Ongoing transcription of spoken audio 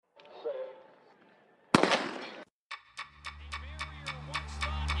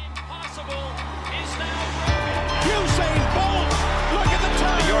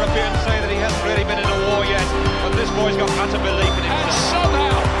boy's got utter belief in himself. And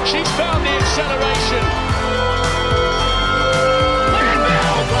somehow she's found the acceleration. Look at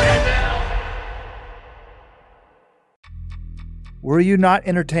Bill! Look at Bill! Were you not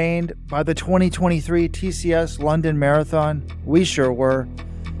entertained by the 2023 TCS London Marathon? We sure were.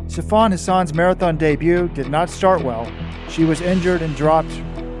 Sifan Hassan's marathon debut did not start well. She was injured and dropped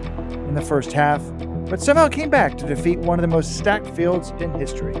in the first half, but somehow came back to defeat one of the most stacked fields in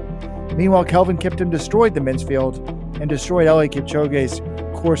history. Meanwhile, Kelvin Kiptum destroyed the men's field and destroyed Kipchoge's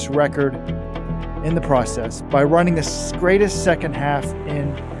course record in the process by running the greatest second half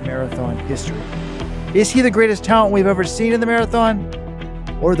in marathon history. Is he the greatest talent we've ever seen in the marathon?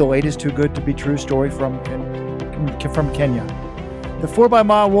 Or the latest too good to be true story from Kenya? The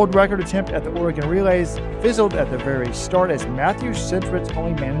 4x-mile world record attempt at the Oregon Relays fizzled at the very start as Matthew Centritz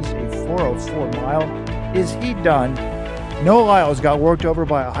only managed a 4:04 mile. Is he done? Noah Lyles got worked over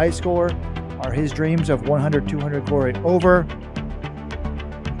by a high schooler. Are his dreams of 100-200 glory over?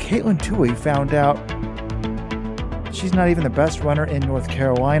 Caitlin Toohey found out she's not even the best runner in North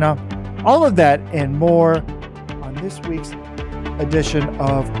Carolina. All of that and more on this week's edition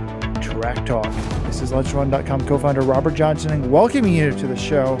of Track Talk. This is Let'sRun.com co-founder Robert Johnson welcoming you to the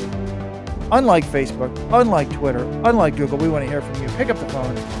show. Unlike Facebook, unlike Twitter, unlike Google, we want to hear from you. Pick up the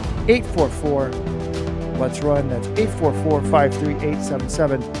phone, 844-LET'S-RUN. That's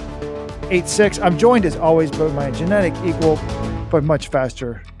 844-538-7786. I'm joined as always by my genetic equal, but much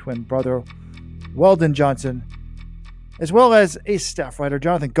faster twin brother, Weldon Johnson, as well as a staff writer,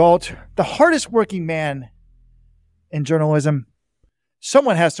 Jonathan Galt, the hardest working man in journalism.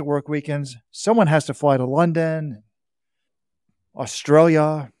 Someone has to work weekends. Someone has to fly to London,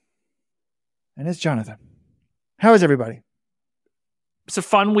 Australia, and it's Jonathan. How is everybody? It's a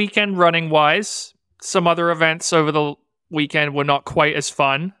fun weekend running-wise. Some other events over the weekend were not quite as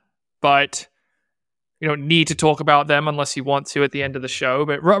fun, but you don't need to talk about them unless you want to at the end of the show.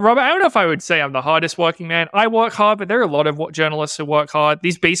 But Robert, I don't know if I would say I'm the hardest working man. I work hard, but there are a lot of journalists who work hard.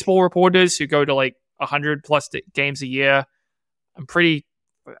 These baseball reporters who go to like 100 plus games a year, I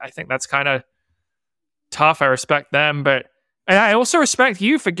think that's kind of tough. I respect them, and I also respect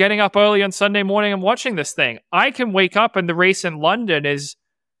you for getting up early on Sunday morning and watching this thing. I can wake up and the race in London is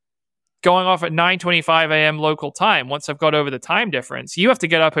going off at 9:25 a.m. local time once I've got over the time difference. You have to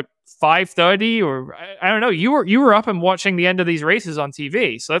get up at 5:30 or I don't know. You were up and watching the end of these races on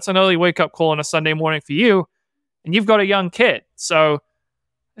TV. So that's an early wake up call on a Sunday morning for you. And you've got a young kid. So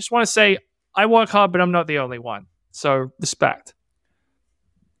I just want to say I work hard, but I'm not the only one. So respect.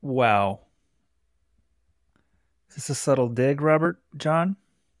 Wow. Is this a subtle dig, Robert John?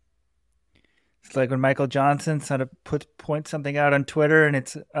 It's like when Michael Johnson sort of point something out on Twitter and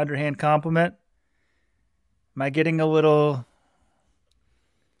it's an underhand compliment. Am I getting a little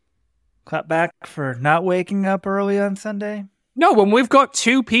clap back for not waking up early on Sunday? No, when we've got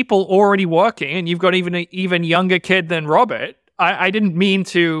two people already working and you've got even an even younger kid than Robert, I didn't mean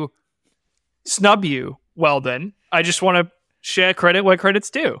to snub you, Weldon. I just want to share credit where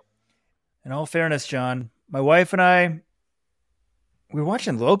credit's due. In all fairness, John, my wife and I, we were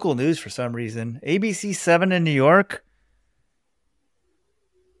watching local news for some reason. ABC 7 in New York.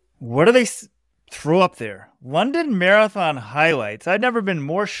 What do they throw up there? London Marathon highlights. I'd never been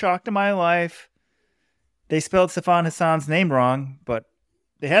more shocked in my life. They spelled Sifan Hassan's name wrong, but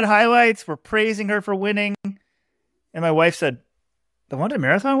they had highlights. We're praising her for winning. And my wife said, the London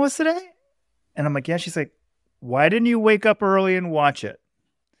Marathon was today? And I'm like, yeah. She's like, why didn't you wake up early and watch it?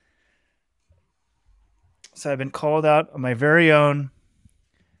 So I've been called out on my very own.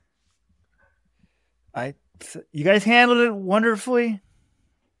 You guys handled it wonderfully.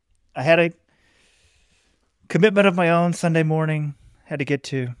 I had a commitment of my own Sunday morning. Had to get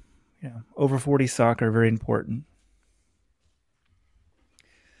to, over 40 soccer, very important.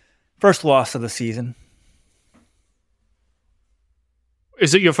 First loss of the season.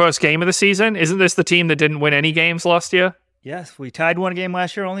 Is it your first game of the season? Isn't this the team that didn't win any games last year? Yes, we tied one game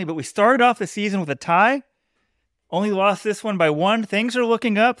last year only, but we started off the season with a tie. Only lost this one by one. Things are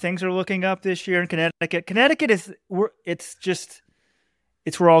looking up. Things are looking up this year in Connecticut. Connecticut it's where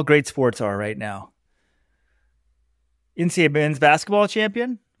all great sports are right now. NCAA men's basketball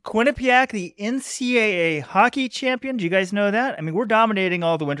champion. Quinnipiac, the NCAA hockey champion. Do you guys know that? I mean, we're dominating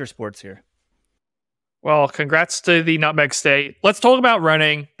all the winter sports here. Well, congrats to the Nutmeg State. Let's talk about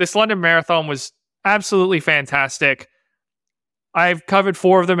running. This London Marathon was absolutely fantastic. I've covered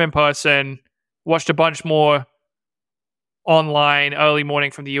 4 of them in person, watched a bunch more online early morning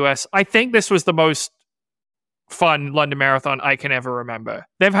from the US. I think this was the most fun London Marathon I can ever remember.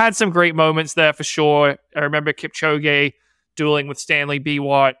 They've had some great moments there for sure. I remember Kipchoge dueling with Stanley B.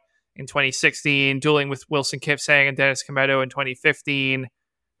 Watt in 2016, dueling with Wilson Kipsang and Dennis Kometo in 2015.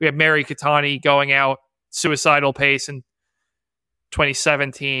 We have Mary Katani going out suicidal pace in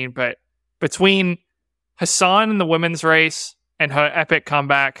 2017. But between Hassan in the women's race and her epic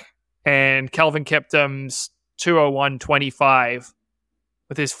comeback and Kelvin Kiptum's 2:01:25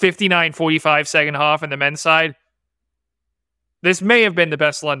 with his 59:45 second half in the men's side, this may have been the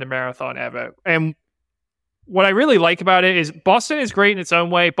best London Marathon ever. And what I really like about it is Boston is great in its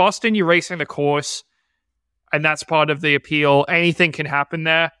own way. Boston, you're racing the course, and that's part of the appeal. Anything can happen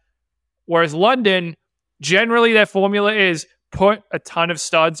there. Whereas London, generally their formula is put a ton of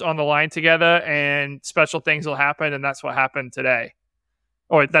studs on the line together and special things will happen, and that's what happened today.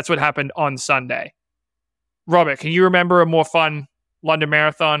 Or that's what happened on Sunday. Robert, can you remember a more fun London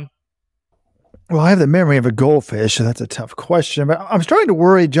Marathon? Well, I have the memory of a goldfish, so that's a tough question. But I'm starting to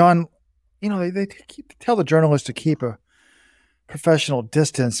worry, John. You know, they tell the journalists to keep a professional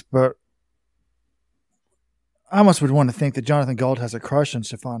distance, but I almost would want to think that Jonathan Gold has a crush on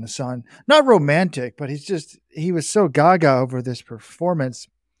Sifan Hassan. Not romantic, but he was so gaga over this performance.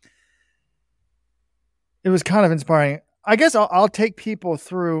 It was kind of inspiring. I guess I'll take people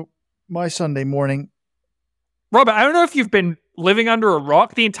through my Sunday morning. Robert, I don't know if you've been living under a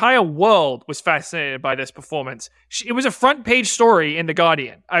rock. The entire world was fascinated by this performance. It was a front page story in The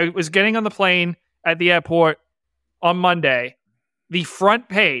Guardian. I was getting on the plane at the airport on Monday. The front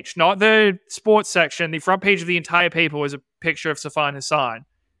page, not the sports section, the front page of the entire paper was a picture of Sifan Hassan.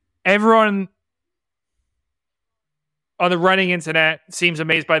 Everyone on the running internet seems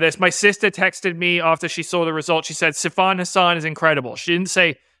amazed by this. My sister texted me after she saw the result. She said, Sifan Hassan is incredible. She didn't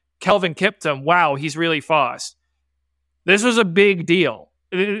say, Kelvin Kiptum, wow, he's really fast. This was a big deal.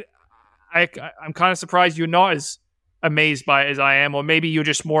 I'm kind of surprised you're not as amazed by it as I am, or maybe you're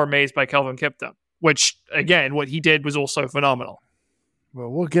just more amazed by Kelvin Kiptum, which, again, what he did was also phenomenal. Well,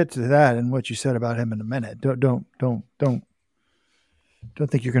 we'll get to that and what you said about him in a minute. Don't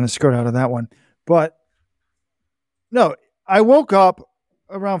think you're going to skirt out of that one. But no, I woke up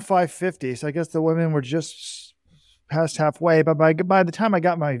around 5:50, so I guess the women were just past halfway. But by the time I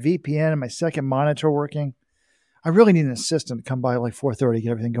got my VPN and my second monitor working, I really need an assistant to come by at like 4:30,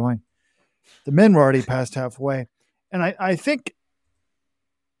 get everything going. The men were already past halfway. And I think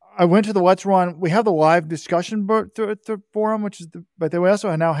I went to the Let's Run. We have the live discussion forum, but we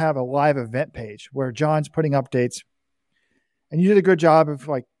also now have a live event page where John's putting updates. And you did a good job of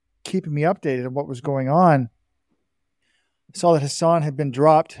like keeping me updated on what was going on. I saw that Hassan had been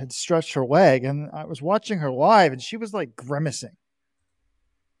dropped, had stretched her leg, and I was watching her live, and she was like grimacing.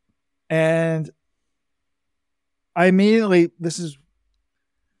 And I immediately, this is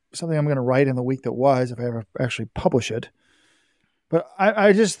something I'm going to write in the week that was, if I ever actually publish it. But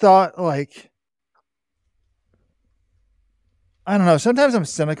I just thought, like, I don't know. Sometimes I'm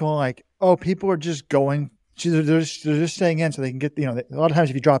cynical, like, oh, people are just going, they're just staying in so they can get, a lot of times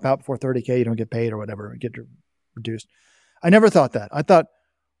if you drop out before 30K, you don't get paid or whatever, get reduced. I never thought that. I thought,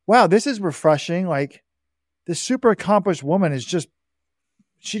 wow, this is refreshing. Like, this super accomplished woman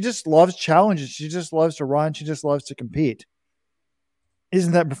she just loves challenges. She just loves to run. She just loves to compete.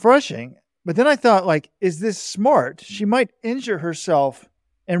 Isn't that refreshing? But then I thought, like, is this smart? She might injure herself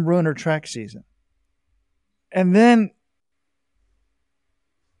and ruin her track season. And then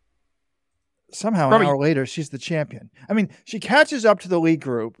somehow an hour later, she's the champion. I mean, she catches up to the lead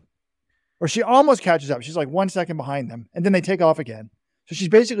group, or she almost catches up. She's like 1 second behind them, and then they take off again. So she's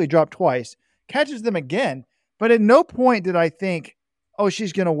basically dropped twice, catches them again. But at no point did I think, oh,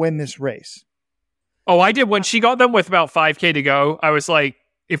 she's going to win this race. Oh, I did. When she got them with about 5K to go, I was like,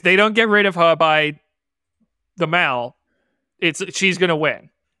 if they don't get rid of her by the mile, she's going to win.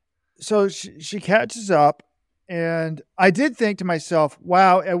 So she catches up, and I did think to myself,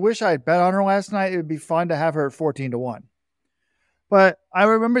 wow, I wish I had bet on her last night. It would be fun to have her at 14-1. But I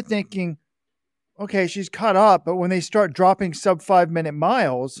remember thinking, okay, she's caught up, but when they start dropping sub 5 minute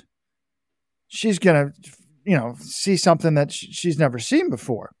miles, she's going to, see something that she's never seen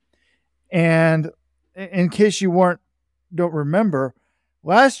before. And in case you don't remember,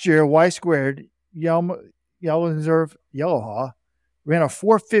 last year, Y squared Yellowhaw ran a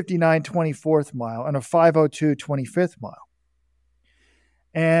 4:59 24th mile and a 5:02 25th mile.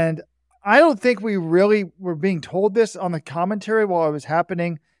 And I don't think we really were being told this on the commentary while it was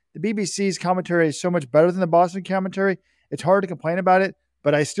happening. The BBC's commentary is so much better than the Boston commentary. It's hard to complain about it,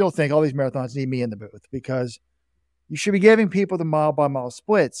 but I still think all these marathons need me in the booth because you should be giving people the mile-by-mile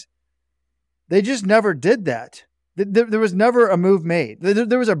splits. They just never did that. There was never a move made.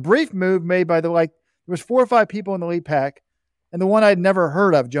 There was a brief move made by there was 4 or 5 people in the lead pack, and the one I'd never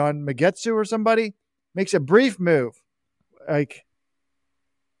heard of, John Magetsu or somebody, makes a brief move. Like,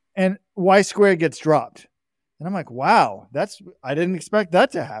 and Y squared gets dropped. And I'm like, wow, I didn't expect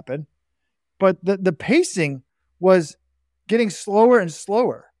that to happen. But the pacing was getting slower and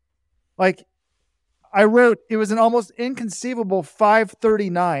slower. Like I wrote, it was an almost inconceivable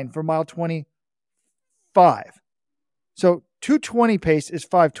 5:39 for mile 25. So 2:20 pace is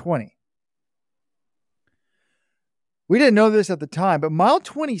 5:20. We didn't know this at the time, but mile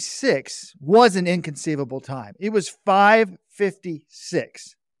 26 was an inconceivable time. It was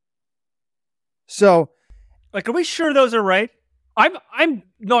 5:56. So, Like, are we sure those are right? I'm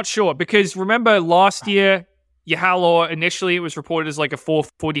not sure, because remember last year, Yahalor, initially it was reported as like a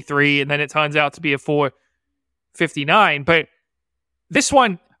 4:43, and then it turns out to be a 4:59. But this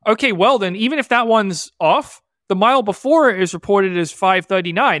one, okay, well then, even if that one's off, the mile before it is reported as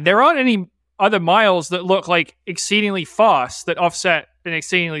 5:39. There aren't any other miles that look like exceedingly fast that offset an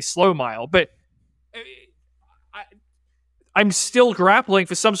exceedingly slow mile. But I'm still grappling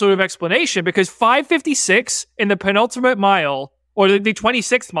for some sort of explanation, because 5:56 in the penultimate mile, or the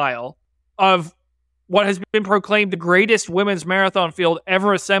 26th mile of what has been proclaimed the greatest women's marathon field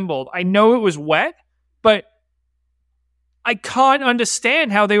ever assembled. I know it was wet, but I can't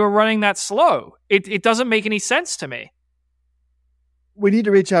understand how they were running that slow. It doesn't make any sense to me. we need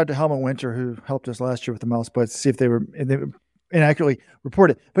to reach out to Helma Winter, who helped us last year with the mile splits, to see if they were inaccurately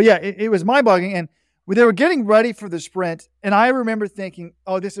reported. But yeah, it was mind-boggling. And they were getting ready for the sprint, and I remember thinking,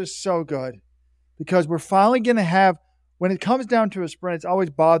 oh, this is so good, because we're finally going to have, when it comes down to a sprint, it's always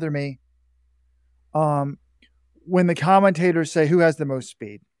bothered me when the commentators say who has the most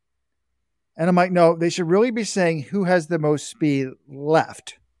speed. And I'm like, no, they should really be saying who has the most speed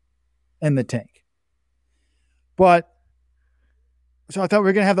left in the tank. But so I thought we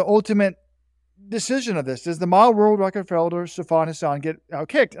were going to have the ultimate decision of this. Does the mile world record felder Sifan Hassan get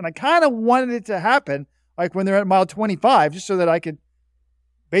outkicked? And I kind of wanted it to happen like when they're at mile 25, just so that I could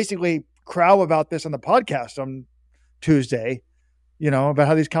basically crow about this on the podcast on Tuesday, about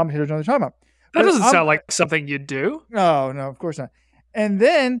how these commentators know what they're talking about. That doesn't sound like something you'd do. No, of course not. And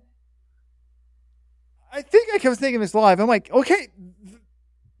then I think I was thinking this live. I'm like, okay,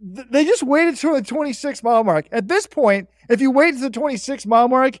 they just waited till the 26 mile mark. At this point, if you wait to the 26 mile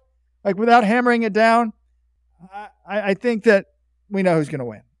mark, like without hammering it down, I think that we know who's going to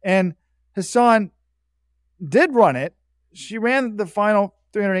win. And Hassan did run it. She ran the final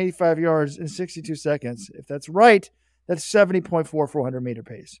 385 yards in 62 seconds. If that's right, that's 70.4 400-meter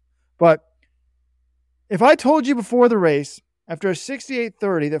pace. But if I told you before the race, after a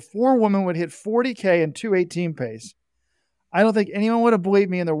 68.30, that four women would hit 40K and 2:18 pace, I don't think anyone would have believed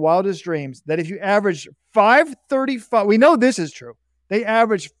me in their wildest dreams that if you average 5:35, we know this is true. They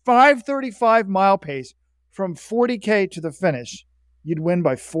average 5:35 mile pace from 40K to the finish, you'd win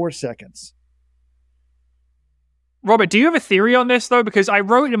by 4 seconds. Robert, do you have a theory on this, though? Because I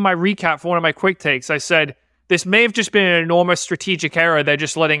wrote in my recap for one of my quick takes, I said, this may have just been an enormous strategic error. They're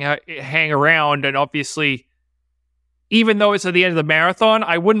just letting it hang around. And obviously, even though it's at the end of the marathon,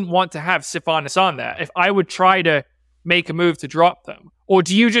 I wouldn't want to have Sifan Hassan there if I would try to make a move to drop them. Or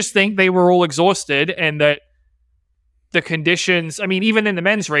do you just think they were all exhausted and that the conditions, I mean, even in the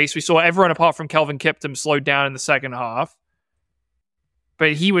men's race, we saw everyone apart from Kelvin Kiptum slowed down in the second half.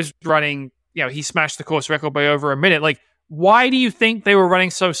 But he was running, he smashed the course record by over a minute. Like, why do you think they were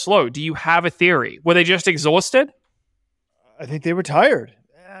running so slow? Do you have a theory? Were they just exhausted? I think they were tired.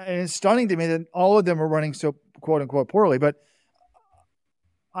 And it's stunning to me that all of them were running so quote unquote poorly. But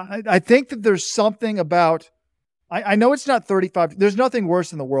I think that there's something about, I know it's not 35. There's nothing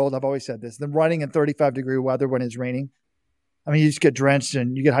worse in the world, I've always said this, than running in 35-degree weather when it's raining. I mean, you just get drenched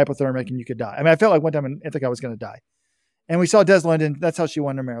and you get hypothermic and you could die. I mean, I felt like one time I think I was going to die. And we saw Des Linden. That's how she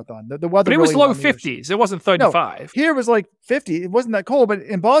won her marathon. The weather, but it was low 50s. It wasn't 35. No, here it was like 50. It wasn't that cold. But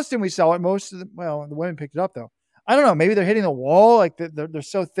in Boston, we saw it. The women picked it up though. I don't know. Maybe they're hitting the wall. Like they're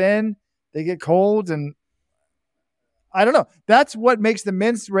so thin, they get cold, and I don't know. That's what makes the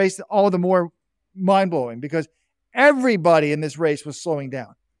men's race all the more mind blowing, because everybody in this race was slowing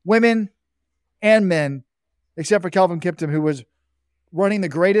down, women and men, except for Kelvin Kiptum, who was running the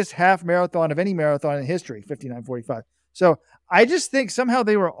greatest half marathon of any marathon in history, 59:45. So I just think somehow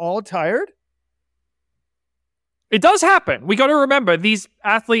they were all tired. It does happen. We got to remember, these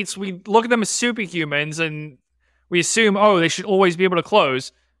athletes, we look at them as superhumans and we assume, they should always be able to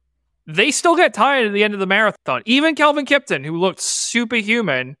close. They still get tired at the end of the marathon. Even Kelvin Kiptum, who looked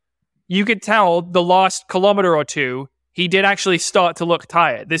superhuman, you could tell the last kilometer or two, he did actually start to look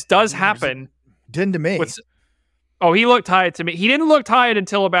tired. This does happen. Didn't to me. He looked tired to me. He didn't look tired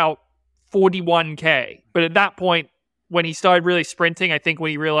until about 41K. But at that point, when he started really sprinting, I think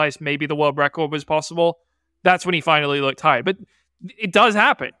when he realized maybe the world record was possible, that's when he finally looked tired. But it does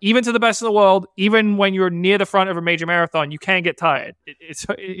happen. Even to the best of the world, even when you're near the front of a major marathon, you can get tired.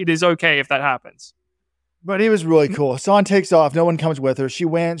 It is okay if that happens. But he was really cool. Hassan takes off. No one comes with her. She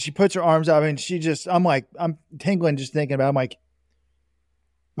went. She puts her arms out. I mean, I'm tingling just thinking about it. I'm like,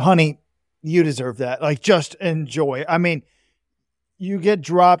 honey, you deserve that. Like, just enjoy. I mean, you get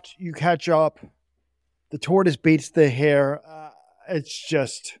dropped. You catch up. The tortoise beats the hare. It's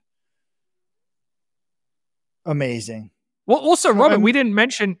just amazing. Well, also, Robin, we didn't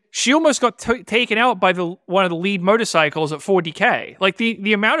mention she almost got taken out by one of the lead motorcycles at 40K. Like,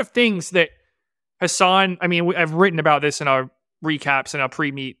 the amount of things that Hassan, I mean, I've written about this in our recaps and our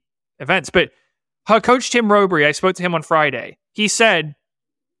pre-meet events, but her coach, Tim Robry, I spoke to him on Friday. He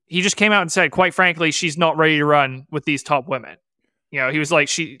just came out and said, quite frankly, she's not ready to run with these top women. You know, he was like,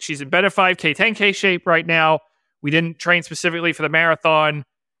 she's in better 5K, 10K shape right now. We didn't train specifically for the marathon.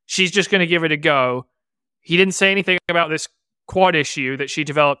 She's just going to give it a go. He didn't say anything about this quad issue that she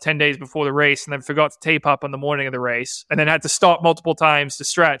developed 10 days before the race and then forgot to tape up on the morning of the race and then had to stop multiple times to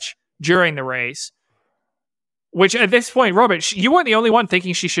stretch during the race, which at this point, Robert, you weren't the only one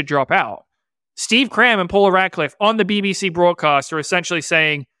thinking she should drop out. Steve Cram and Paula Radcliffe on the BBC broadcast are essentially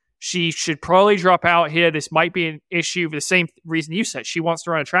saying she should probably drop out here. This might be an issue for the same reason you said. She wants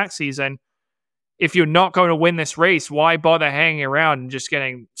to run a track season. If you're not going to win this race, why bother hanging around and just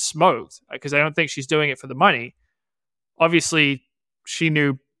getting smoked? Because I don't think she's doing it for the money. Obviously, she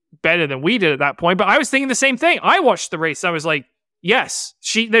knew better than we did at that point, but I was thinking the same thing. I watched the race. I was like, yes,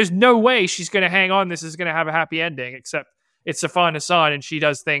 there's no way she's going to hang on. This is going to have a happy ending, except it's Sifan Hassan, and she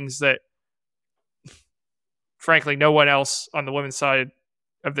does things that, frankly, no one else on the women's side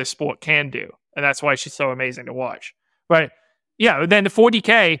of this sport can do. And that's why she's so amazing to watch. But yeah, then the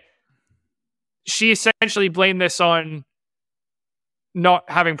 40K, she essentially blamed this on not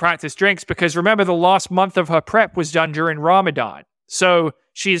having practice drinks because remember, the last month of her prep was done during Ramadan. So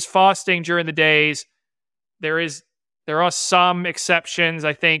she's fasting during the days. There are some exceptions,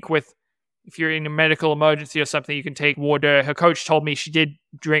 I think, with if you're in a medical emergency or something, you can take water. Her coach told me she did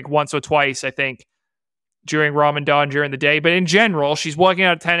drink once or twice, I think, during Ramadan during the day. But in general, she's working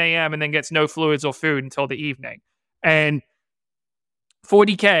out at 10 a.m. and then gets no fluids or food until the evening. And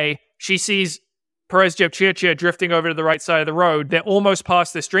 40K, she sees Perez Jepchirchir drifting over to the right side of the road. They're almost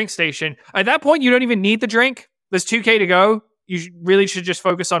past this drink station. At that point, you don't even need the drink. There's 2K to go. You really should just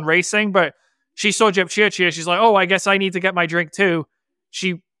focus on racing. But she saw Jepchirchir. She's like, oh, I guess I need to get my drink too.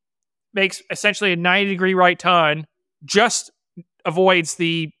 She makes essentially a 90-degree right turn, just avoids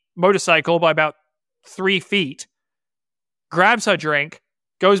the motorcycle by about 3 feet, grabs her drink,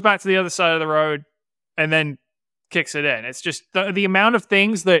 goes back to the other side of the road, and then kicks it in. It's just the amount of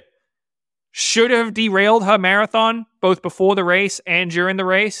things that should have derailed her marathon, both before the race and during the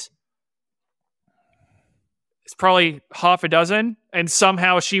race. It's probably half a dozen, and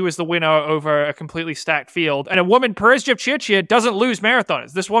somehow she was the winner over a completely stacked field. And a woman, Perez Jepchirchir, doesn't lose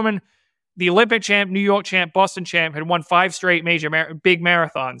marathons. This woman, the Olympic champ, New York champ, Boston champ, had won 5 straight major big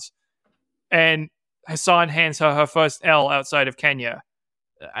marathons. And Hassan hands her first L outside of Kenya.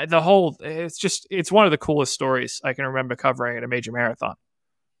 It's one of the coolest stories I can remember covering at a major marathon.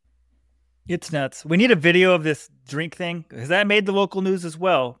 It's nuts. We need a video of this drink thing because that made the local news as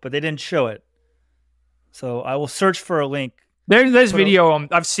well, but they didn't show it. So I will search for a link. There's video.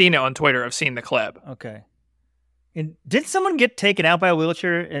 I've seen it on Twitter. I've seen the clip. Okay. And did someone get taken out by a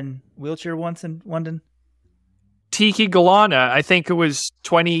wheelchair once in London? Tiki Galana, I think it was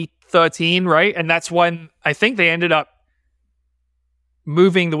 2013, right? And that's when I think they ended up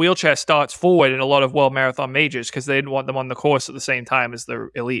moving the wheelchair starts forward in a lot of world marathon majors because they didn't want them on the course at the same time as the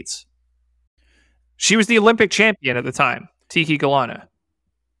elites. She was the Olympic champion at the time, Tiki Galana.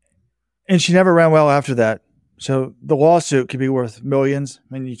 And she never ran well after that. So the lawsuit could be worth millions.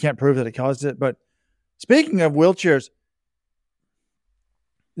 I mean, you can't prove that it caused it. But speaking of wheelchairs,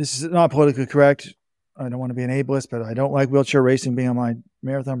 this is not politically correct. I don't want to be an ableist, but I don't like wheelchair racing being on my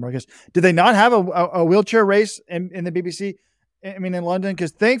marathon broadcast. Did they not have a wheelchair race in the BBC? I mean, in London?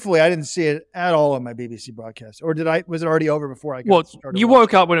 Because thankfully I didn't see it at all on my BBC broadcast. Or was it already over before I got started? You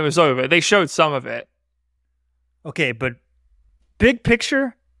woke up when it was over. They showed some of it. Okay, but big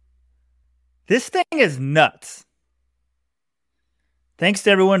picture, this thing is nuts. Thanks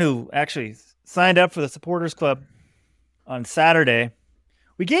to everyone who actually signed up for the Supporters Club on Saturday.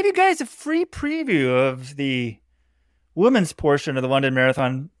 We gave you guys a free preview of the women's portion of the London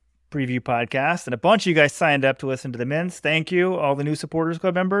Marathon preview podcast, and a bunch of you guys signed up to listen to the men's. Thank you, all the new Supporters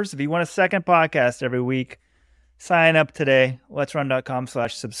Club members. If you want a second podcast every week, sign up today.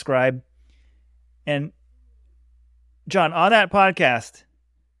 letsrun.com/subscribe. And John, on that podcast,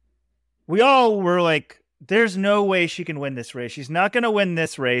 we all were like there's no way she can win this race. She's not going to win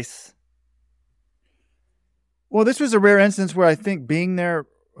this race. Well, this was a rare instance where I think being there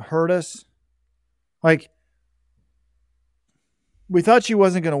hurt us. Like, we thought she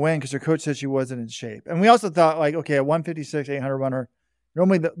wasn't going to win because her coach said she wasn't in shape. And we also thought, like, okay, a 156, 800 runner,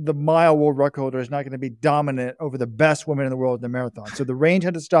 normally the mile world record holder is not going to be dominant over the best women in the world in the marathon. So the range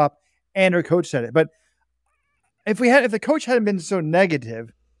had to stop, and her coach said it. But if the coach hadn't been so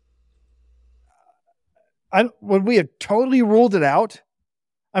negative, would we have totally ruled it out?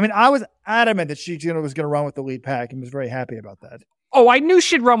 I mean, I was adamant that she was going to run with the lead pack and was very happy about that. Oh, I knew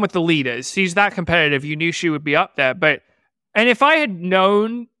she'd run with the leaders. She's that competitive. You knew she would be up there. And if I had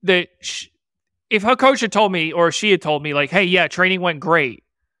known that, if her coach had told me, or she had told me, like, hey, yeah, training went great,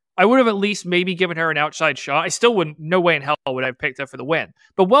 I would have at least maybe given her an outside shot. I still wouldn't, no way in hell would I have picked her for the win.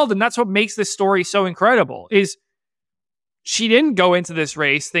 But Weldon, that's what makes this story so incredible, is she didn't go into this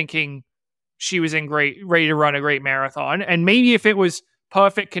race thinking she was ready to run a great marathon. And maybe if it was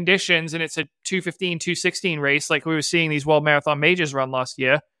perfect conditions and it's a 2:15, 2:16 race like we were seeing these World Marathon Majors run last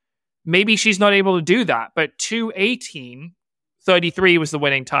year, maybe she's not able to do that. But 2:18:33 was the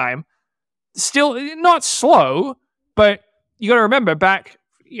winning time. Still not slow, but you got to remember back,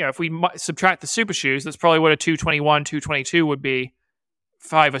 if we subtract the super shoes, that's probably what a 2:21, 2:22 would be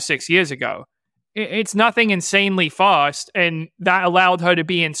 5 or 6 years ago. It's nothing insanely fast, and that allowed her to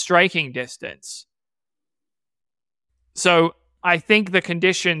be in striking distance. So I think the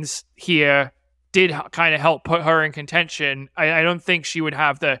conditions here did kind of help put her in contention. I don't think she would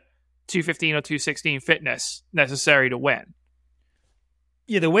have the 2:15 or 2:16 fitness necessary to win.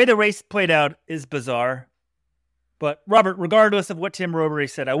 Yeah, the way the race played out is bizarre. But Robert, regardless of what Tim Robery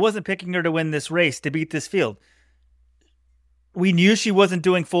said, I wasn't picking her to win this race, to beat this field. We knew she wasn't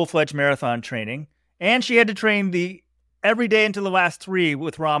doing full-fledged marathon training, and she had to train every day until the last 3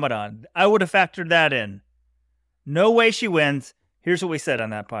 with Ramadan. I would have factored that in. No way she wins. Here's what we said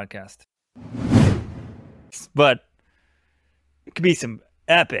on that podcast. But it could be some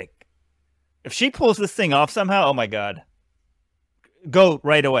epic. If she pulls this thing off somehow, oh my God. Go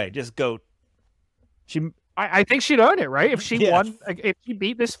right away. Just go. I think she'd earn it, right? If she won, if she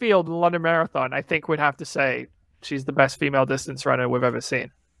beat this field in the London Marathon, I think we'd have to say she's the best female distance runner we've ever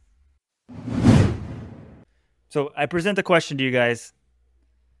seen. So I present the question to you guys.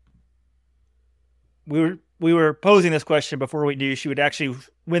 We were posing this question before we knew she would actually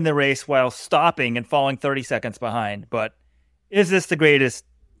win the race while stopping and falling 30 seconds behind. But is this the greatest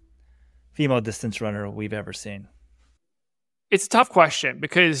female distance runner we've ever seen? It's a tough question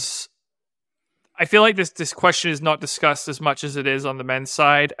because I feel like this question is not discussed as much as it is on the men's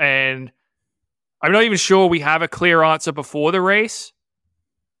side. And I'm not even sure we have a clear answer before the race.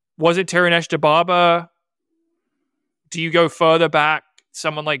 Was it Tirunesh Dibaba? Do you go further back?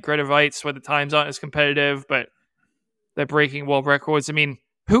 Someone like Greta Weitz, where the times aren't as competitive, but they're breaking world records. I mean,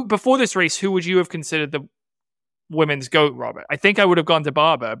 before this race, who would you have considered the women's GOAT, Robert? I think I would have gone to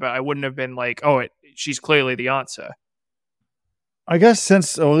Dibaba, but I wouldn't have been like, she's clearly the answer. I guess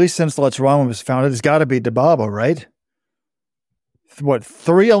at least since Let's Run was founded, it's got to be Dibaba, right? What,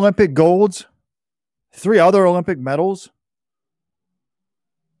 3 Olympic golds? 3 other Olympic medals?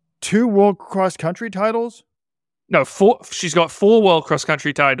 2 world cross-country titles? No, 4. She's got 4 world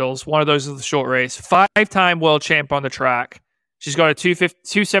cross-country titles. One of those is the short race. 5-time world champ on the track. She's got a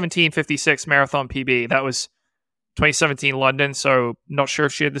 2:17:56 marathon PB. That was 2017 London, so not sure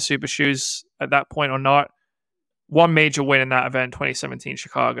if she had the super shoes at that point or not. 1 major win in that event, 2017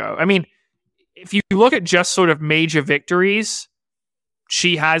 Chicago. I mean, if you look at just sort of major victories,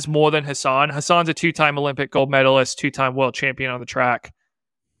 she has more than Hassan. Hassan's a 2-time Olympic gold medalist, 2-time world champion on the track.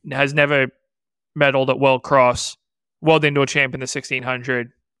 Has never medaled at World Cross. World Indoor champ in the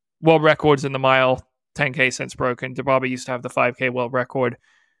 1600. World records in the mile, 10K since broken. Dibaba used to have the 5K world record.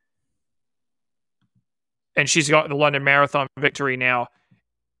 And she's got the London Marathon victory now.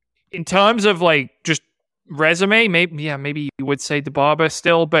 In terms of like just resume, maybe you would say Dibaba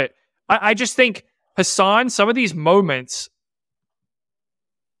still, but I just think Hassan, some of these moments,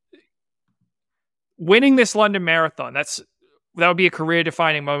 winning this London Marathon, that would be a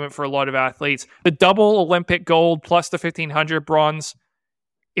career-defining moment for a lot of athletes. The double Olympic gold plus the 1500 bronze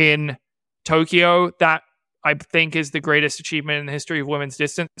in Tokyo, that I think is the greatest achievement in the history of women's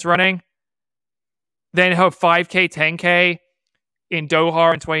distance running. Then her 5K, 10K in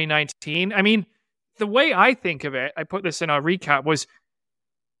Doha in 2019. I mean, the way I think of it, I put this in our recap, was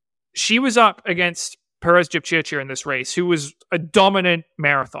she was up against Perez Jepchirchir in this race, who was a dominant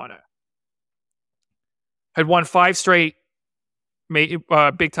marathoner. Had won 5 straight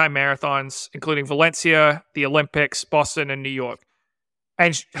big-time marathons, including Valencia, the Olympics, Boston, and New York.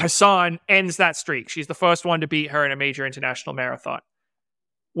 And Hassan ends that streak. She's the first one to beat her in a major international marathon.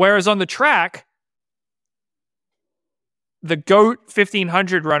 Whereas on the track, the GOAT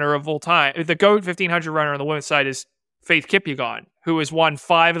 1500 runner of all time, the GOAT 1500 runner on the women's side is Faith Kipchoge, who has won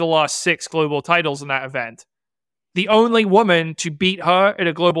 5 of the last 6 global titles in that event. The only woman to beat her at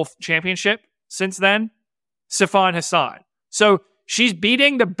a global championship since then, Sifan Hassan. So she's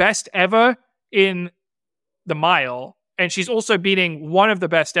beating the best ever in the mile, and she's also beating one of the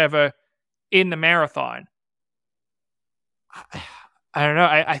best ever in the marathon. I don't know.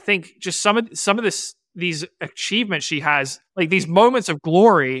 I think just some of these achievements she has, like these moments of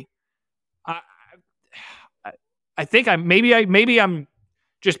glory. I think maybe I'm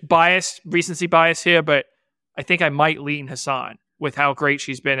just recency bias here, but I think I might lean Hassan with how great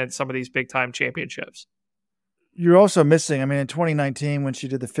she's been at some of these big time championships. You're also missing, in 2019 when she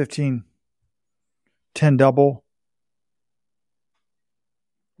did the 15-10 double.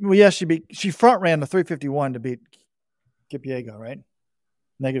 Well, yeah, she front ran the 351 to beat Kipchoge, right?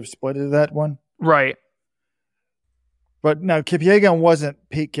 Negative split is that one? Right. But no, Kipchoge wasn't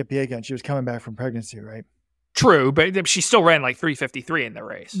peak Kipchoge, and she was coming back from pregnancy, right? True, but she still ran like 353 in the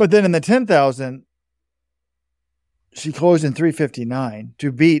race. But then in the 10,000, she closed in 359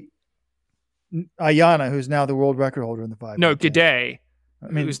 to beat Ayana, who's now the world record holder in the 5K. No, Gade,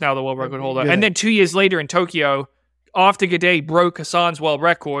 who's now the world record holder. And then 2 years later in Tokyo, after Gade broke Hassan's world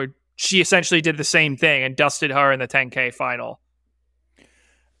record, she essentially did the same thing and dusted her in the 10K final.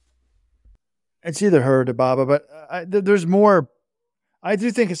 It's either her or Dibaba, but there's more. I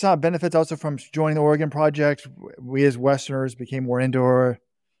do think Hassan benefits also from joining the Oregon Project. We as Westerners became more into her.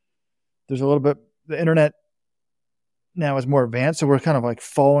 There's a little bit, the internet now is more advanced, so we're kind of like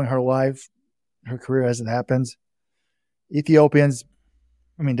following her life, her career as it happens. Ethiopians,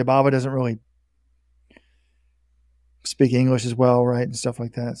 Dibaba doesn't really speak English as well, right? And stuff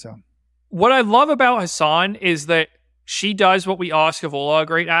like that. So what I love about Hassan is that she does what we ask of all our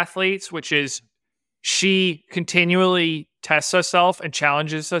great athletes, which is she continually tests herself and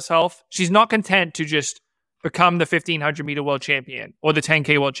challenges herself. She's not content to just become the 1500 meter world champion or the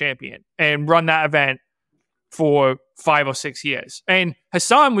 10K world champion and run that event for 5 or 6 years. And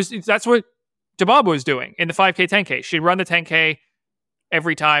Hassan that's what Dibaba was doing in the 5K, 10K. She'd run the 10K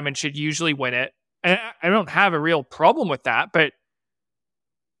every time and she'd usually win it. And I don't have a real problem with that, but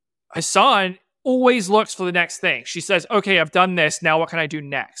Hassan always looks for the next thing. She says, okay, I've done this. Now what can I do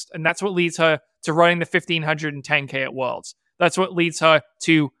next? And that's what leads her to running the 1500 and 10K at Worlds. That's what leads her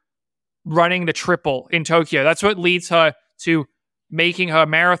to running the triple in Tokyo. That's what leads her to making her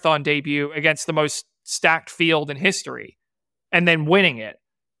marathon debut against the most stacked field in history and then winning it.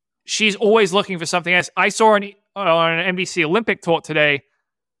 She's always looking for something else. I saw on an NBC Olympic talk today,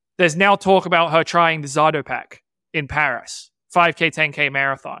 there's now talk about her trying the Zadopek in Paris, 5K, 10K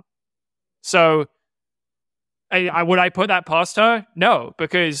marathon. So would I put that past her? No,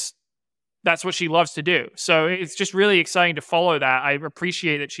 because that's what she loves to do. So it's just really exciting to follow that. I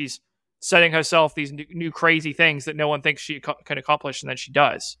appreciate that she's setting herself these new crazy things that no one thinks she can accomplish, and then she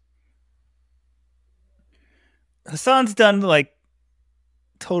does. Hassan's done like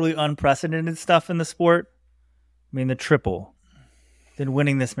totally unprecedented stuff in the sport. The triple, then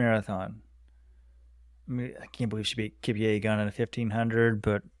winning this marathon. I can't believe she beat Kipchoge on a 1500,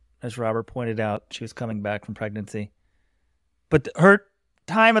 but as Robert pointed out, she was coming back from pregnancy. But her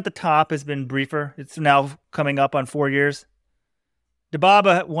time at the top has been briefer. It's now coming up on 4 years.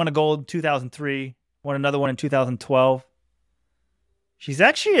 Dibaba won a gold in 2003, won another one in 2012. She's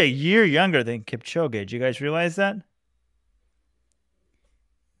actually a year younger than Kipchoge. Did you guys realize that?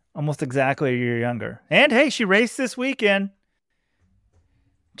 Almost exactly a year younger. And hey, she raced this weekend.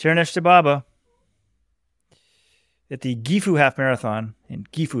 Chernesh Dibaba at the Gifu Half Marathon in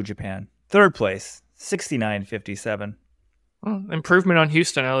Gifu, Japan. Third place, 69.57. Well, improvement on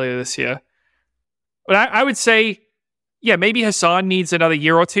Houston earlier this year. But I would say, yeah, maybe Hassan needs another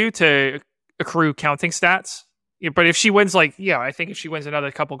year or two to accrue counting stats. Yeah, but if she wins, I think if she wins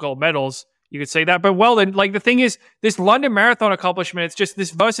another couple gold medals, you could say that. But well, then, the thing is, this London Marathon accomplishment, it's just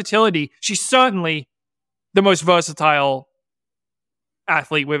this versatility. She's certainly the most versatile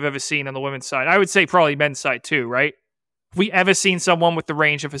athlete we've ever seen on the women's side. I would say probably men's side too, right? Have we ever seen someone with the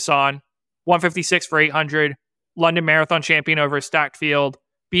range of Hassan? 156 for 800, London Marathon champion over a stacked field,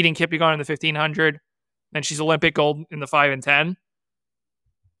 beating Kipchoge in the 1500, and she's Olympic gold in the 5 and 10.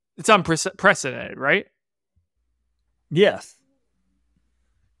 It's unprecedented, right? Yes.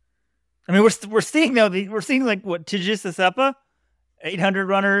 We're seeing what Tigis Asepa, 800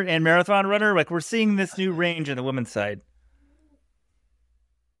 runner and marathon runner. We're seeing this new range on the women's side.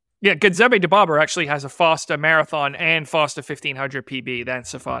 Yeah, Gadzebe Dibaba actually has a faster marathon and faster 1500 PB than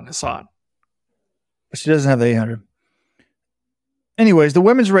Sifan Hassan. She doesn't have the 800. Anyways, the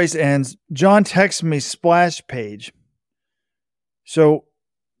women's race ends. John texts me splash page. So,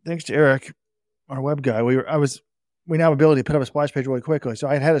 thanks to Eric, our web guy, we now have ability to put up a splash page really quickly. So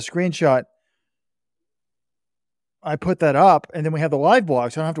I had a screenshot. I put that up, and then we have the live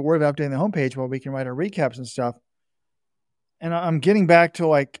blog, so I don't have to worry about updating the homepage while we can write our recaps and stuff. And I'm getting back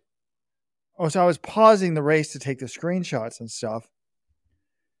to so I was pausing the race to take the screenshots and stuff.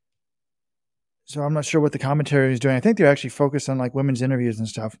 So I'm not sure what the commentary is doing. I think they're actually focused on women's interviews and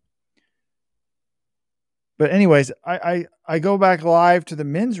stuff. But anyways, I go back live to the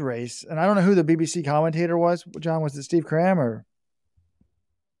men's race, and I don't know who the BBC commentator was. John, was it Steve Cram or?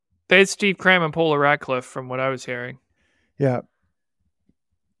 They had Steve Cram and Paula Radcliffe from what I was hearing. Yeah.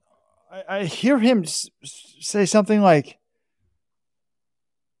 I hear him say something like,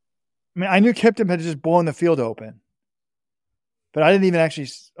 I knew Kiptum had just blown the field open. But I didn't even actually...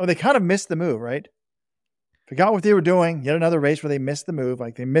 Oh, they kind of missed the move, right? Forgot what they were doing. Yet another race where they missed the move.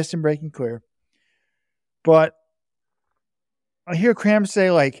 They missed him breaking clear. But I hear Cram say,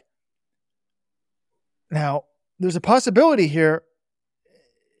 now, there's a possibility here,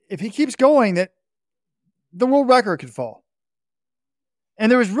 if he keeps going, that the world record could fall. And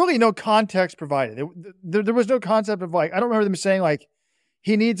there was really no context provided. There was no concept of, I don't remember them saying,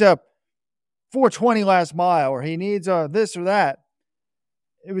 he needs a 420 last mile, or he needs this or that.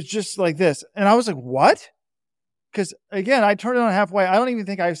 It was just like this. And I was like, what? Because, again, I turned it on halfway. I don't even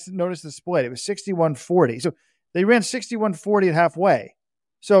think I noticed the split. It was 61:40. So they ran 61:40 at halfway.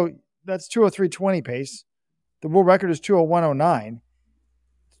 So that's 2:03:20 pace. The world record is 2:01:09.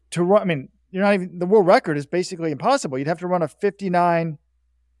 To run, you're not even, the world record is basically impossible. You'd have to run a 59.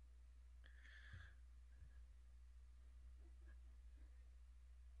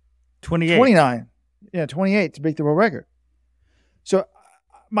 $28. 29. Yeah, 28 to break the world record. So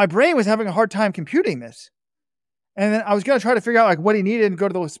my brain was having a hard time computing this. And then I was going to try to figure out what he needed and go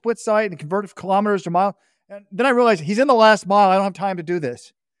to the split site and convert kilometers to mile. And then I realized he's in the last mile. I don't have time to do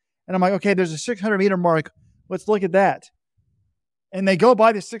this. And I'm like, okay, there's a 600 meter mark. Let's look at that. And they go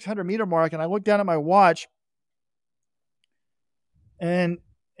by the 600 meter mark, and I look down at my watch, and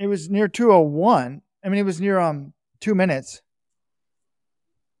it was near 2:01. It was near 2 minutes.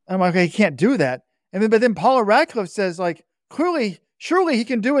 And I'm like, okay, he can't do that. But then Paula Radcliffe says, surely he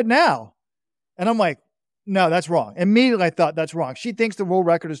can do it now. And I'm like, no, that's wrong. Immediately I thought that's wrong. She thinks the world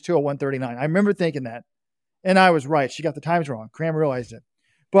record is 2:01:39. I remember thinking that. And I was right. She got the times wrong. Cram realized it.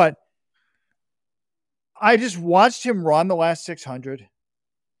 But I just watched him run the last 600.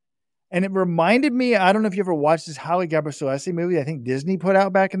 And it reminded me, I don't know if you ever watched this Haile Gebrselassie movie I think Disney put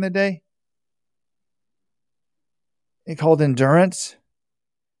out back in the day. It's called Endurance.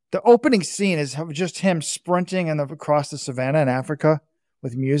 The opening scene is just him sprinting across the savannah in Africa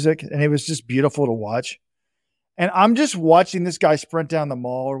with music. And it was just beautiful to watch. And I'm just watching this guy sprint down the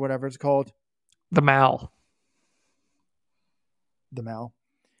mall or whatever it's called. The Mall. The Mall.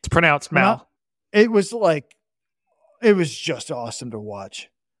 It's pronounced Mal. It was just awesome to watch.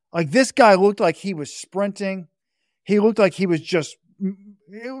 This guy looked like he was sprinting. He looked like he was it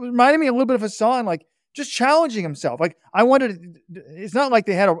reminded me a little bit of Hassan, just challenging himself. It's not like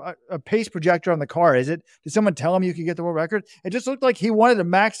they had a pace projector on the car, is it? Did someone tell him you could get the world record? It just looked like he wanted to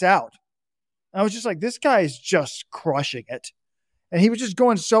max out. I was just like, this guy is just crushing it. And he was just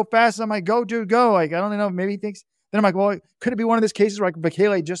going so fast. And I'm like, go, dude, go. I don't know. Maybe he thinks. Then I'm like, well, could it be one of those cases where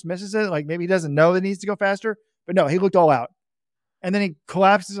Bekele just misses it? Maybe he doesn't know that he needs to go faster. But no, he looked all out. And then he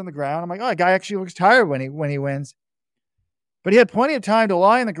collapses on the ground. I'm like, oh, the guy actually looks tired when he wins. But he had plenty of time to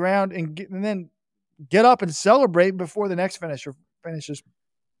lie on the ground and then get up and celebrate before the next finisher finishes.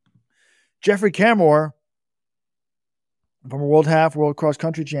 Jeffrey Camore, former world cross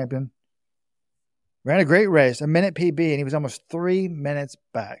country champion, ran a great race, a minute PB, and he was almost 3 minutes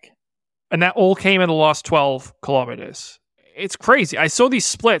back. And that all came in the last 12 kilometers. It's crazy. I saw these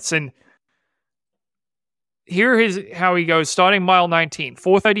splits, and here is how he goes. Starting mile 19,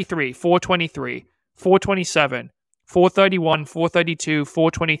 4:33, 4:23, 4:27, 4:31, 4:32,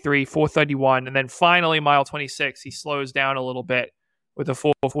 4:23, 4:31, and then finally mile 26, he slows down a little bit with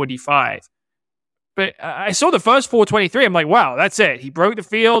a 4:45. But I saw the first 4:23. I'm like, wow, that's it. He broke the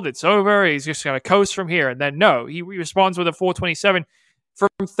field. It's over. He's just going to coast from here. And then no, he responds with a 4:27.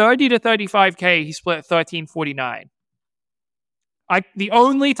 From 30 to 35K, he split 13:49. The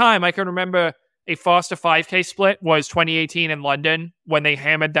only time I can remember a faster 5K split was 2018 in London when they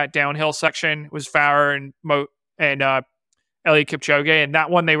hammered that downhill section. It was Farah and Eliud Kipchoge, and that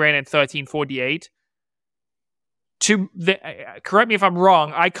one they ran in 13:48. correct me if I'm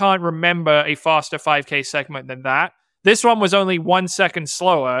wrong, I can't remember a faster 5K segment than that. This one was only 1 second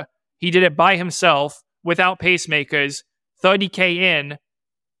slower. He did it by himself without pacemakers, 30K in,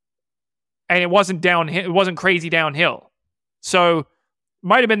 and it wasn't downhill. It wasn't crazy downhill. So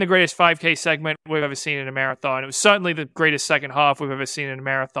might have been the greatest 5K segment we've ever seen in a marathon. It was certainly the greatest second half we've ever seen in a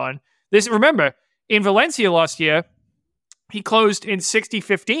marathon. Remember, in Valencia last year, he closed in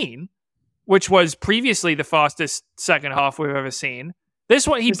 60:15, which was previously the fastest second half we've ever seen. This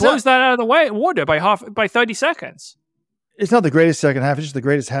one, he blows that out of the water by 30 seconds. It's not the greatest second half. It's just the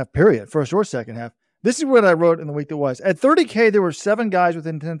greatest half period, first or second half. This is what I wrote in the week that was. At 30K, there were 7 guys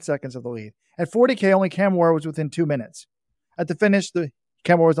within 10 seconds of the lead. At 40K, only Cam Moore was within 2 minutes. At the finish,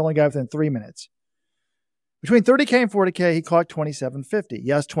 Cam Moore was the only guy within 3 minutes. Between 30K and 40K, he clocked 27:50.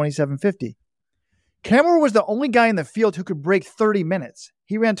 Yes, 27:50. Cam Moore was the only guy in the field who could break 30 minutes.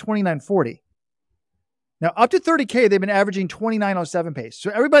 He ran 29:40. Now, up to 30K, they've been averaging 29:07 pace.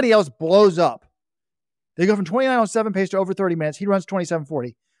 So everybody else blows up. They go from 29:07 pace to over 30 minutes. He runs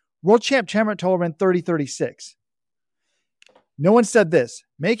 27:40. World champ Chamberlain Toll ran 30:36. No one said this.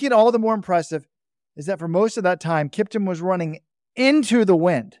 Making it all the more impressive is that for most of that time, Kiptum was running into the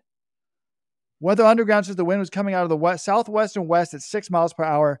wind. Weather Underground says the wind was coming out of the southwest and west at 6 miles per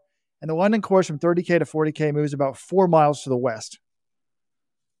hour, and the London course from 30K to 40K moves about 4 miles to the west.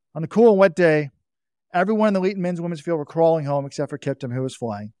 On a cool and wet day, everyone in the elite men's and women's field were crawling home except for Kiptum, who was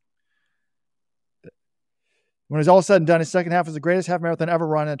flying. When it was all said and done, his second half was the greatest half marathon ever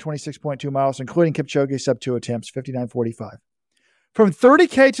run at 26.2 miles, including Kipchoge's sub-2 attempts, 59:45. From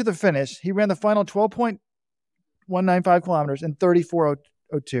 30K to the finish, he ran the final 12.195 kilometers in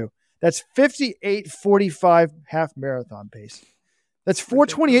 34:02. That's 58:45 half marathon pace. That's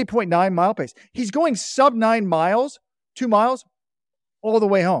 428.9 mile pace. He's going sub 9 miles, 2 miles, all the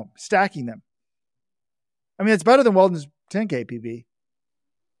way home, stacking them. I mean, it's better than Weldon's 10K PB.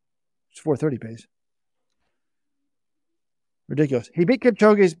 It's 4:30 pace. Ridiculous. He beat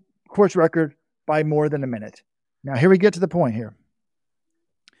Kipchoge's course record by more than a minute. Now, here we get to the point here.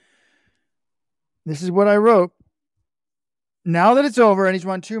 This is what I wrote. Now that it's over and he's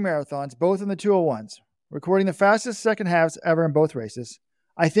run 2 marathons, both in the 201s, recording the fastest second halves ever in both races,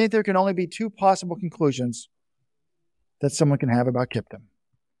 I think there can only be 2 possible conclusions that someone can have about Kiptum.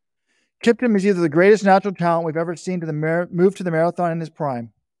 Kiptum is either the greatest natural talent we've ever seen to move to the marathon in his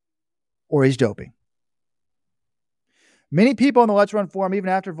prime, or he's doping. Many people in the Let's Run forum, even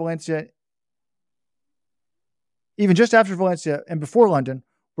just after Valencia and before London,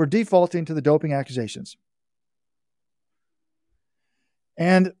 were defaulting to the doping accusations.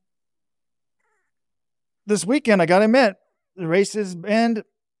 And this weekend, I got to admit, the races end.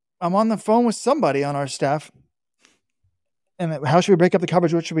 I'm on the phone with somebody on our staff. And how should we break up the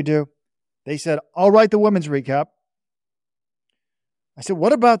coverage? What should we do? They said, I'll write the women's recap. I said,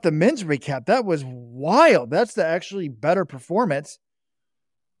 what about the men's recap? That was wild. That's the actually better performance.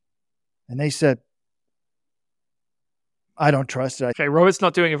 And they said, I don't trust it. Okay, Robert's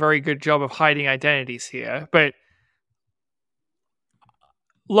not doing a very good job of hiding identities here, but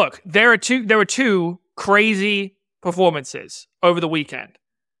look, there were two crazy performances over the weekend.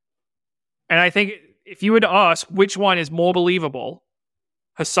 And I think if you were to ask which one is more believable,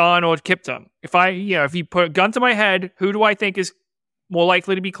 Hassan or Kiptum, if you put a gun to my head, who do I think is more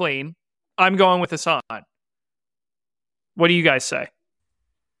likely to be clean? I'm going with Hassan. What do you guys say?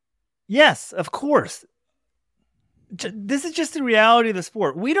 Yes, of course. This is just the reality of the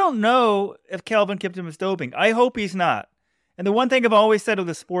sport. We don't know if Kelvin Kiptum is doping. I hope he's not. And the one thing I've always said of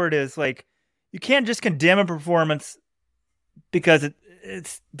the sport is, like, you can't just condemn a performance because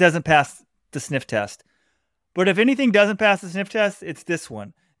it doesn't pass the sniff test. But if anything doesn't pass the sniff test, it's this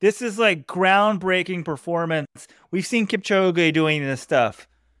one. This is like groundbreaking performance. We've seen Kipchoge doing this stuff.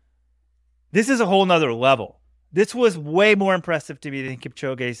 This is a whole nother level. This was way more impressive to me than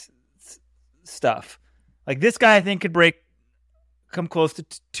Kipchoge's stuff. Like, this guy, I think, could come close to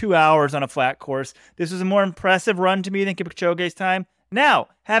 2 hours on a flat course. This was a more impressive run to me than Kipchoge's time. Now,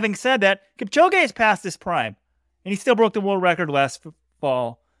 having said that, Kipchoge has passed his prime, and he still broke the world record last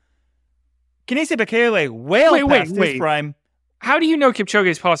fall. Kenenisa Bekele past his prime. How do you know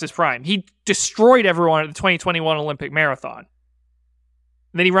Kipchoge's past his prime? He destroyed everyone at the 2021 Olympic Marathon.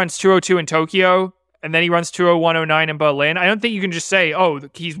 And then he runs 2:02 in Tokyo, and then he runs 2:01:09 in Berlin. I don't think you can just say, oh,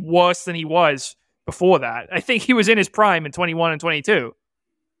 he's worse than he was before that. I think he was in his prime in 21 and 22.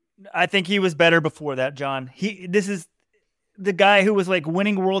 I think he was better before that, John. This is the guy who was like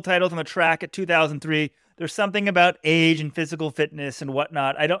winning world titles on the track at 2003. There's something about age and physical fitness and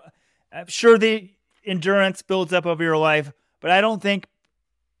whatnot. I'm sure the endurance builds up over your life, but I don't think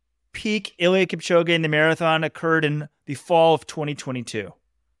peak Eliud Kipchoge in the marathon occurred in the fall of 2022. I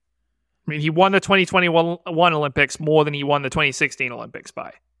mean, he won the 2021 Olympics more than he won the 2016 Olympics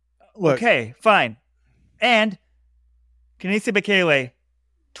by. Look, Okay, fine. And Kenenisa Bekele,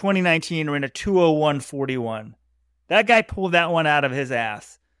 2019, ran a 2:01:41. That guy pulled that one out of his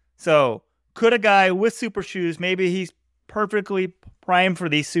ass. So could a guy with super shoes, maybe he's perfectly primed for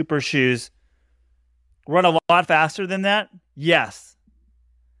these super shoes, run a lot faster than that? Yes.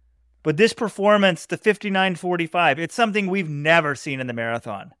 But this performance, the 59:45, it's something we've never seen in the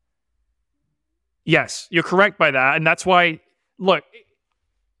marathon. Yes, you're correct by that. And that's why, look,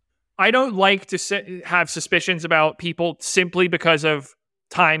 I don't like to have suspicions about people simply because of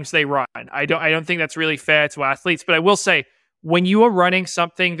times they run. I don't think that's really fair to athletes. But I will say, when you are running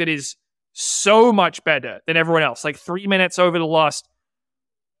something that is so much better than everyone else, like 3 minutes over the last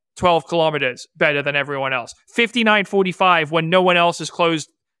 12 kilometers better than everyone else, 59:45 when no one else has closed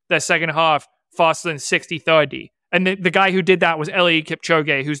their second half faster than 60:30. And the guy who did that was Eliud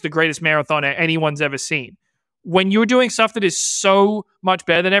Kipchoge, who's the greatest marathoner anyone's ever seen. When you're doing stuff that is so much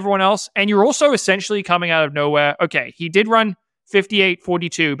better than everyone else, and you're also essentially coming out of nowhere. Okay, he did run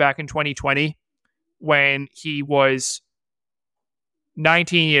 58:42 back in 2020 when he was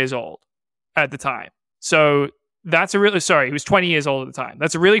 19 years old at the time. So that's he was 20 years old at the time.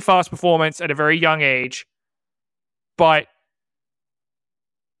 That's a really fast performance at a very young age. But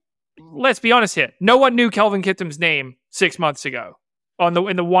let's be honest here. No one knew Kelvin Kiptum's name 6 months ago in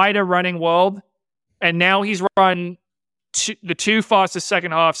the wider running world. And now he's run the two fastest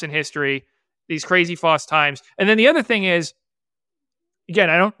second halves in history, these crazy fast times. And then the other thing is, again,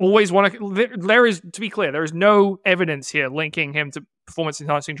 I don't always want to, to be clear, there is no evidence here linking him to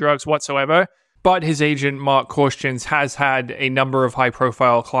performance-enhancing drugs whatsoever. But his agent, Mark Korstjens, has had a number of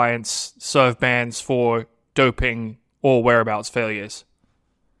high-profile clients serve bans for doping or whereabouts failures.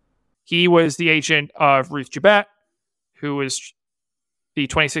 He was the agent of Ruth Jabet, who was the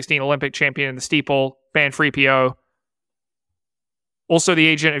 2016 Olympic champion in the steeple, banned for EPO. Also the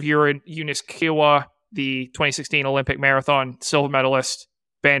agent of Eunice Kiwa, the 2016 Olympic marathon silver medalist,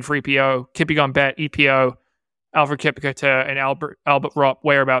 banned for EPO. Kipchoge Bet, EPO. Alfred Kipchoge and Albert Ropp,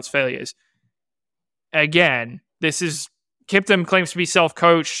 whereabouts failures. Again, Kiptum claims to be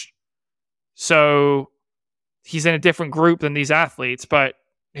self-coached, so he's in a different group than these athletes, but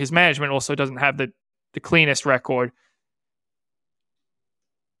his management also doesn't have the cleanest record.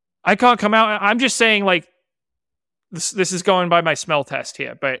 I can't come out. I'm just saying, like, this is going by my smell test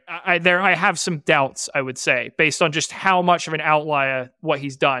here, but I have some doubts, I would say, based on just how much of an outlier what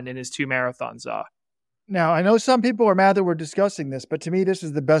he's done in his two marathons are. Now, I know some people are mad that we're discussing this, but to me, this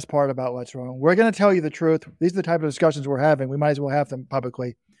is the best part about Let's Run. We're going to tell you the truth. These are the type of discussions we're having. We might as well have them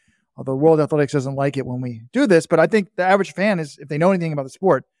publicly, although World Athletics doesn't like it when we do this. But I think the average fan is, if they know anything about the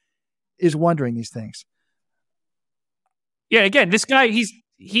sport, is wondering these things. Yeah, again, this guy,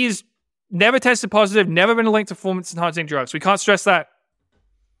 he's never tested positive, never been linked to performance-enhancing drugs. We can't stress that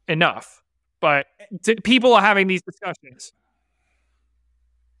enough. But people are having these discussions.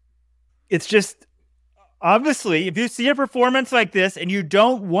 It's just, obviously, if you see a performance like this and you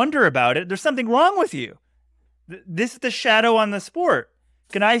don't wonder about it, there's something wrong with you. This is the shadow on the sport.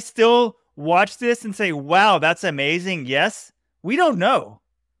 Can I still watch this and say, wow, that's amazing? Yes. We don't know.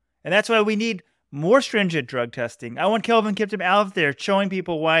 And that's why we need more stringent drug testing. I want Kelvin Kiptum out there showing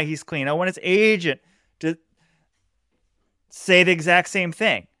people why he's clean. I want his agent to say the exact same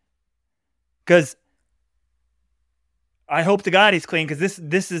thing. Because I hope to God he's clean, because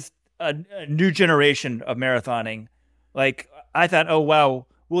this is a new generation of marathoning. Like, I thought, oh, wow,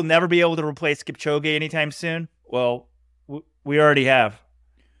 we'll never be able to replace Kipchoge anytime soon. Well, we already have.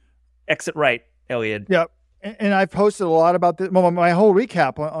 Exit right, Eliud. Yeah. And I've posted a lot about this. Well, my whole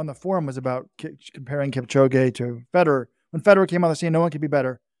recap on the forum was about comparing Kipchoge to Federer. When Federer came on the scene, no one could be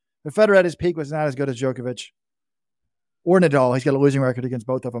better. But Federer at his peak was not as good as Djokovic or Nadal. He's got a losing record against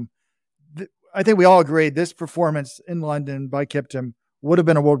both of them. I think we all agree this performance in London by Kiptum would have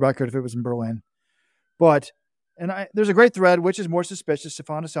been a world record if it was in Berlin. But, there's a great thread, which is more suspicious,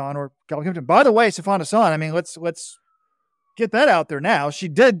 Sifan Hassan or Kelvin Kiptum. By the way, Sifan Hassan, I mean, let's get that out there now. She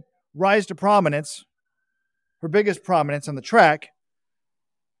did rise to prominence, her biggest prominence on the track,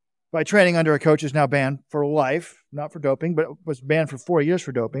 by training under a coach who's now banned for life, not for doping, but was banned for 4 years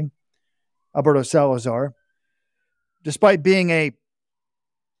for doping, Alberto Salazar. Despite being a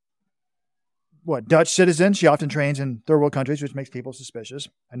Dutch citizen, she often trains in third world countries, which makes people suspicious.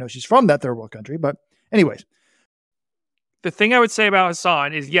 I know she's from that third world country, but anyways. The thing I would say about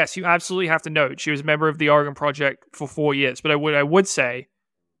Hassan is, yes, you absolutely have to note she was a member of the Oregon Project for 4 years, but I would say,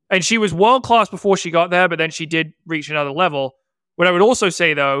 and she was world-class before she got there, but then she did reach another level, What I would also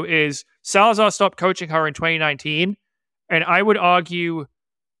say, though, is Salazar stopped coaching her in 2019, and I would argue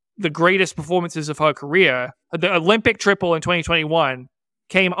the greatest performances of her career, the Olympic triple in 2021,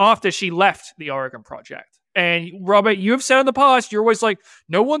 came after she left the Oregon Project. And Robert, you have said in the past, you're always like,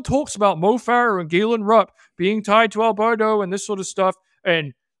 no one talks about Mo Farah and Galen Rupp being tied to Alberto and this sort of stuff.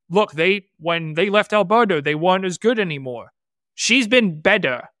 And look, when they left Alberto, they weren't as good anymore. She's been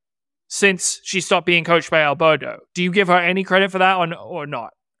better since she stopped being coached by Alberto. Do you give her any credit for that or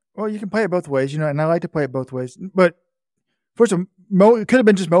not? Well, you can play it both ways, and I like to play it both ways. But first of all, Mo, it could have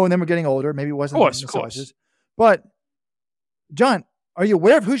been just Mo and them were getting older. Maybe it wasn't. Of course. But, John, are you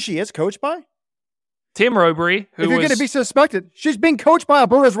aware of who she is coached by? Tim Robbery, if you're going to be suspected, she's being coached by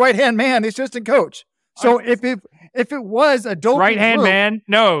Alberto's right-hand man, the assistant coach. So if it was a doping right-hand man,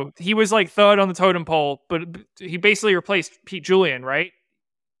 no, he was like third on the totem pole, but he basically replaced Pete Julian, right?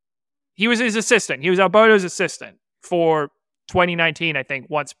 He was his assistant. He was Alberto's assistant for 2019, I think,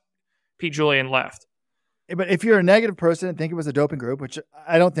 once Pete Julian left. But if you're a negative person and think it was a doping group, which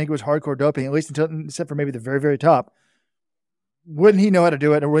I don't think it was hardcore doping, at least except for maybe the very, very top, wouldn't he know how to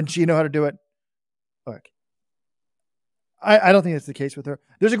do it, or wouldn't she know how to do it? Look, I don't think that's the case with her.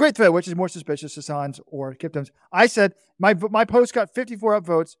 There's a great thread, which is more suspicious, Hassan's or Kiptum's. I said my post got 54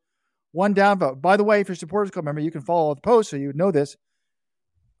 upvotes, 1 downvote. By the way, if you're a Supporters Club member, you can follow the post so you would know this.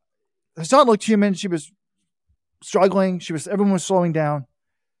 Hassan looked human. She was struggling. Everyone was slowing down.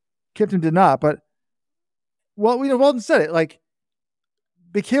 Kiptum did not, but Weldon said it. Like,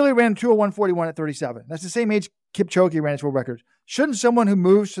 Bekele ran 2:01:41 at 37. That's the same age Kipchoge ran his world record. Shouldn't someone who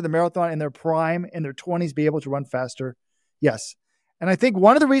moves to the marathon in their prime, in their 20s, be able to run faster? Yes. And I think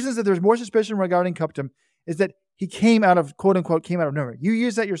one of the reasons that there's more suspicion regarding Kiptum is that he came out of, quote unquote, came out of nowhere. You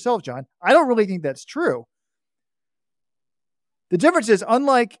use that yourself, John. I don't really think that's true. The difference is,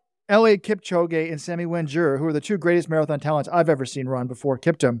 unlike Eliud Kipchoge and Sammy Wanjur, who are the two greatest marathon talents I've ever seen run before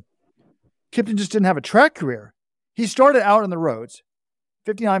Kiptum just didn't have a track career. He started out on the roads,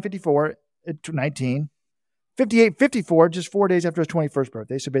 59:54 at 19, 58:54 just 4 days after his 21st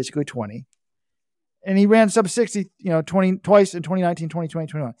birthday, so basically 20. And he ran sub 60, 20 twice in 2019, 2020,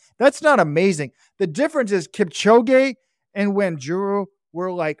 21. That's not amazing. The difference is Kipchoge and Wanjur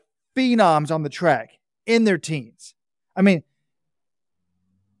were like phenoms on the track in their teens. I mean,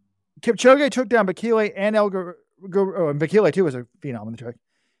 Kipchoge took down Bekele and and Bekele too was a phenom on the track.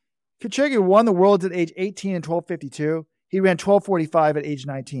 Kipchoge won the Worlds at age 18 in 12:52. He ran 12:45 at age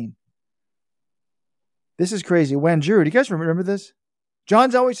 19. This is crazy. Wanjur, do you guys remember this?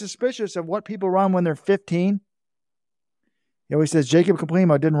 John's always suspicious of what people run when they're 15. He always says Jacob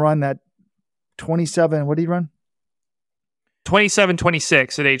Kiplimo didn't run that 27. What did he run?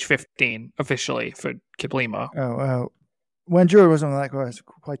 27:26 at age 15 officially for Kiplimo. Oh. Wanjur wasn't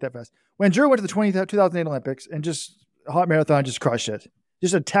quite that fast. Wanjur went to the 2008 Olympics and just hot marathon, just crushed it.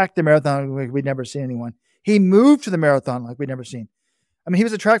 Just attacked the marathon like we'd never seen anyone. He moved to the marathon like we'd never seen. I mean, he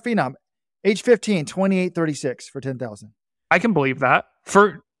was a track phenom. Age 15, 28:36 for 10,000. I can believe that.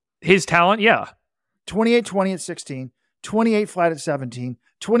 For his talent, yeah. 28:20 at 16, 28 flat at 17,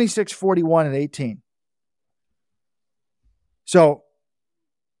 26:41 at 18. So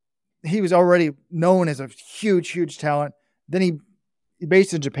he was already known as a huge, huge talent. Then he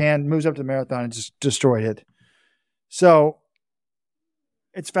based in Japan, moves up to the marathon and just destroyed it. So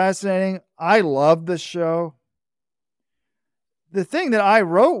it's fascinating. I love this show. The thing that I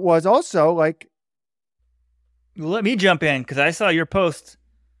wrote was also like, let me jump in because I saw your post.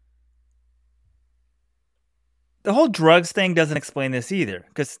 The whole drugs thing doesn't explain this either,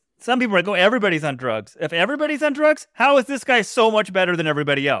 because some people are like, oh, everybody's on drugs. If everybody's on drugs, how is this guy so much better than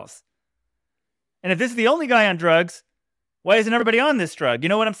everybody else? And if this is the only guy on drugs, why isn't everybody on this drug? You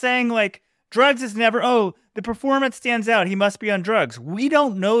know what I'm saying? Like, drugs is never, oh, the performance stands out, he must be on drugs. We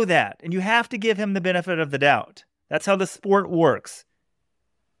don't know that, and you have to give him the benefit of the doubt. That's how the sport works.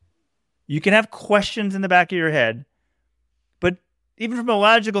 You can have questions in the back of your head, but even from a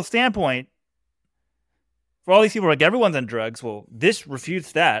logical standpoint, for all these people, like, everyone's on drugs. Well, this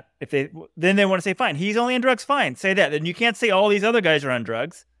refutes that. Then they want to say, fine, he's only on drugs. Fine, say that. Then you can't say all these other guys are on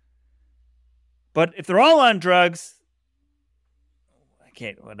drugs. But if they're all on drugs, I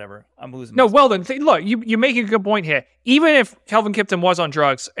can't. Whatever. I'm losing. No, well then, look, you're making a good point here. Even if Kelvin Kiptum was on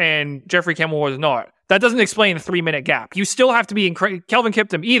drugs and Jeffrey Kimmel was not, that doesn't explain a 3-minute gap. You still have to be Kelvin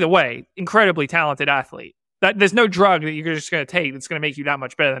Kiptum, either way, incredibly talented athlete. There's no drug that you're just going to take that's going to make you that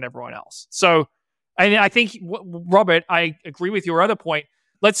much better than everyone else. So, I think, Robert, I agree with your other point.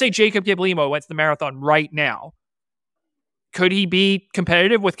 Let's say Jacob Kiplimo went to the marathon right now. Could he be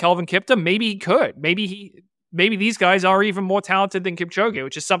competitive with Kelvin Kiptum? Maybe he could. Maybe these guys are even more talented than Kipchoge,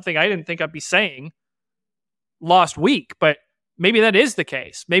 which is something I didn't think I'd be saying last week. But maybe that is the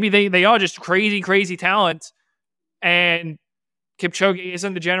case. Maybe they are just crazy talent, and Kipchoge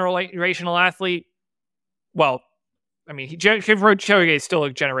isn't the generational athlete. Well, I mean, Kipchoge is still a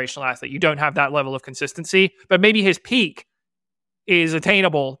generational athlete. You don't have that level of consistency, but maybe his peak is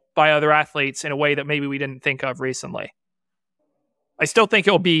attainable by other athletes in a way that maybe we didn't think of recently. I still think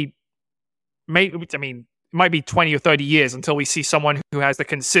it'll be, it might be 20 or 30 years until we see someone who has the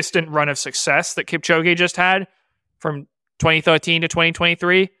consistent run of success that Kipchoge just had from 2013 to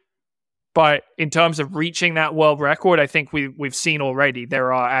 2023. But in terms of reaching that world record, I think we've seen already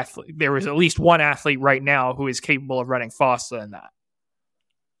there is at least one athlete right now who is capable of running faster than that.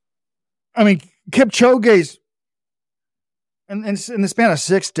 I mean, Kipchoge's in the span of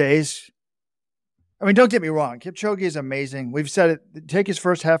 6 days. I mean, don't get me wrong. Kipchoge is amazing. We've said it. Take his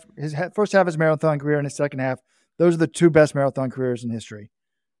first half of his marathon career and his second half. Those are the two best marathon careers in history.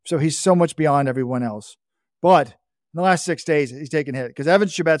 So he's so much beyond everyone else. But in the last 6 days, he's taken a hit because Evan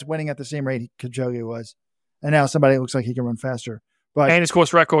Chabet's winning at the same rate Kipchoge was. And now somebody looks like he can run faster. But and his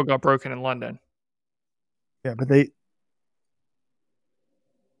course record got broken in London. Yeah, but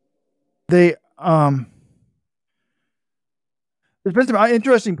there's been some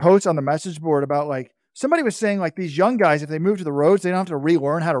interesting posts on the message board about like somebody was saying like these young guys, if they move to the roads, they don't have to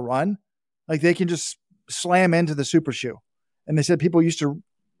relearn how to run. Like they can just slam into the super shoe. And they said people they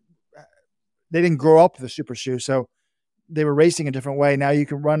didn't grow up with the super shoe. So they were racing a different way. Now you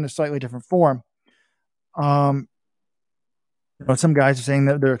can run in a slightly different form. Some guys are saying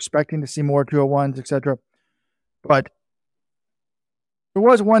that they're expecting to see more 201s, etc. But there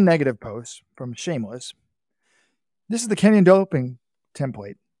was one negative post from Shameless. This is the Kenyan doping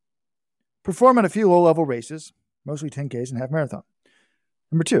template. Perform at a few low-level races, mostly 10Ks and half marathon.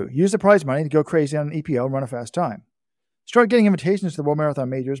 Number 2, use the prize money to go crazy on an EPO and run a fast time. Start getting invitations to the World Marathon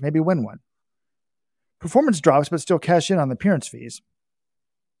Majors, maybe win one. Performance drops, but still cash in on the appearance fees.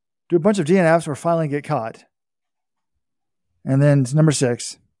 Do a bunch of DNFs or finally get caught. And then number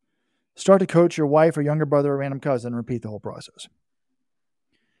 6, start to coach your wife or younger brother or random cousin and repeat the whole process.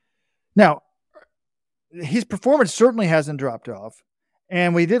 Now, his performance certainly hasn't dropped off.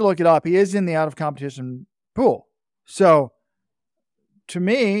 And we did look it up. He is in the out of competition pool. So to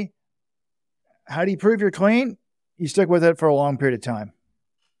me, how do you prove you're clean? You stick with it for a long period of time.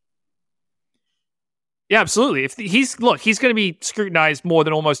 Yeah, absolutely. He's going to be scrutinized more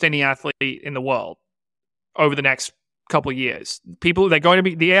than almost any athlete in the world over the next couple of years. The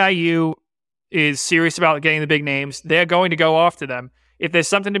AIU is serious about getting the big names. They're going to go after them. If there's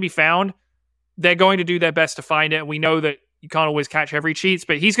something to be found, they're going to do their best to find it. And we know that you can't always catch every cheats,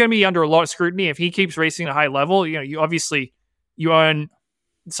 but he's going to be under a lot of scrutiny. If he keeps racing at a high level, you earn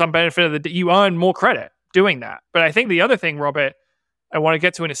some benefit of you earn more credit doing that. But I think the other thing, Robert, I want to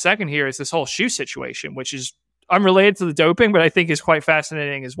get to in a second here is this whole shoe situation, which is unrelated to the doping, but I think is quite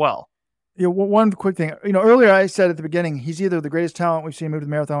fascinating as well. Yeah, one quick thing. Earlier I said at the beginning, he's either the greatest talent we've seen move to the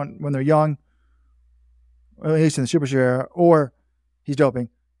marathon when they're young, or at least in the super shoe era, or he's doping.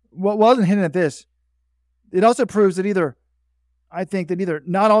 What wasn't hinting at this, it also proves that either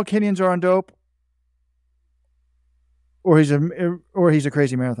not all Kenyans are on dope, or he's a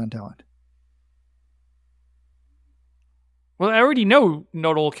crazy marathon talent. Well, I already know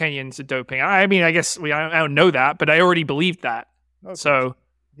not all Kenyans are doping. I mean, I guess I don't know that, but I already believed that. Okay. So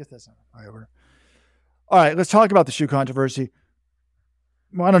I guess that's not over. All right, let's talk about the shoe controversy.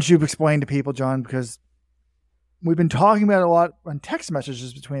 Why don't you explain to people, John, because we've been talking about it a lot on text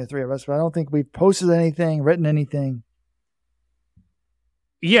messages between the three of us, but I don't think we've posted anything, written anything.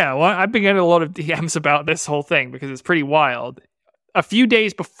 Yeah, well, I've been getting a lot of DMs about this whole thing because it's pretty wild. A few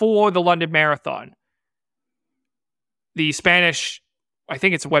days before the London Marathon, the Spanish, I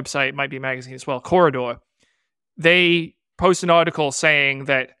think it's a website, it might be a magazine as well, Corredor, they post an article saying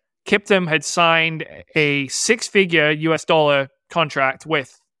that Kiptum had signed a 6-figure US dollar contract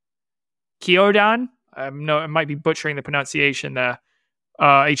with Kyodan. I might be butchering the pronunciation there.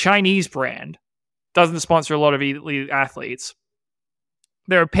 A Chinese brand. Doesn't sponsor a lot of elite athletes.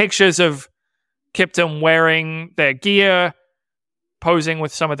 There are pictures of Kiptum wearing their gear, posing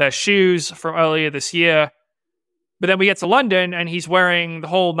with some of their shoes from earlier this year. But then we get to London and he's wearing the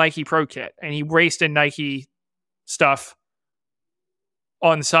whole Nike Pro kit and he raced in Nike stuff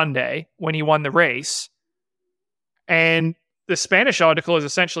on Sunday when he won the race. And the Spanish article is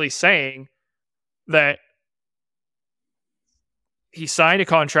essentially saying that he signed a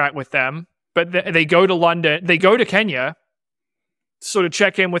contract with them, but they go to London, they go to Kenya, sort of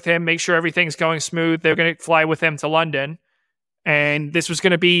check in with him, make sure everything's going smooth. They're going to fly with him to London. And this was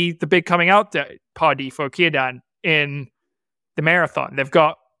going to be the big coming out party for Kyodan in the marathon. They've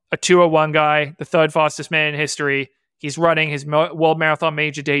got a 201 guy, the third fastest man in history. He's running his World Marathon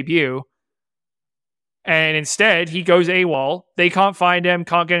Major debut. And instead, he goes AWOL. They can't find him,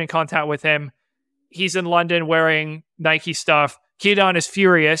 can't get in contact with him. He's in London wearing Nike stuff. Kiadon is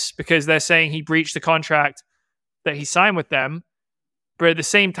furious because they're saying he breached the contract that he signed with them. But at the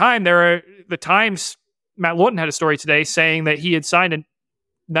same time, the Times, Matt Lawton had a story today saying that he had signed a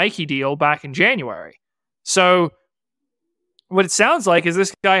Nike deal back in January. So what it sounds like is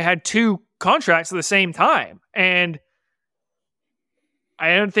this guy had two contracts at the same time. And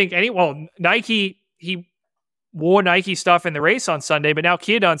I don't think Nike, he wore Nike stuff in the race on Sunday, but now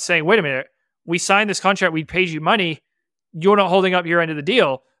Kiadon's saying, wait a minute, we signed this contract, we paid you money, you're not holding up your end of the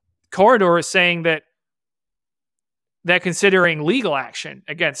deal. Corridor is saying that they're considering legal action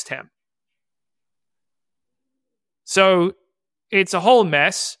against him. So it's a whole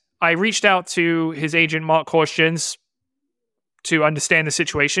mess. I reached out to his agent, Mark Horstjens, to understand the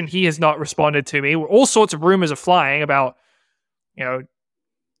situation. He has not responded to me. All sorts of rumors are flying about,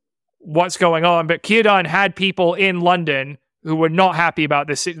 what's going on. But Kiadon had people in London who were not happy about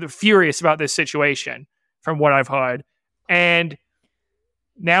this, furious about this situation, from what I've heard. And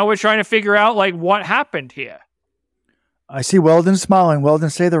now we're trying to figure out what happened here. I see Weldon smiling. Weldon,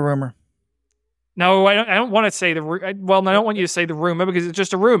 say the rumor. No, I don't want to say I don't want you to say the rumor because it's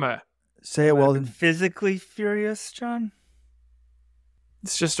just a rumor. Say it, Weldon. Physically furious, John?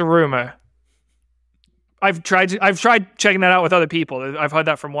 It's just a rumor. I've tried checking that out with other people. I've heard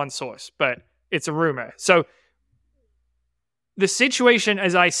that from one source, but it's a rumor. So the situation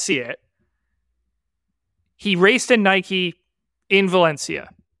as I see it, he raced in Nike in Valencia,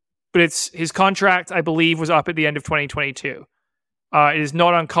 but his contract, I believe, was up at the end of 2022. It is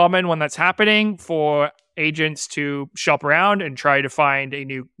not uncommon when that's happening for agents to shop around and try to find a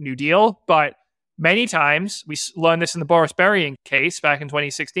new deal. But many times, we learned this in the Boris Berrien case back in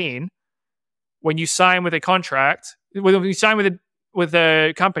 2016, when you sign with a contract, when you sign with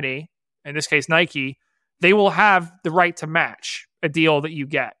a company, in this case Nike, they will have the right to match a deal that you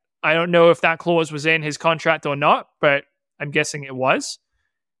get. I don't know if that clause was in his contract or not, but I'm guessing it was.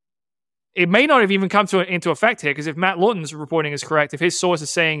 It may not have even come into effect here, because if Matt Lawton's reporting is correct, if his source is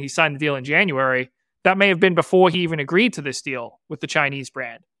saying he signed the deal in January, that may have been before he even agreed to this deal with the Chinese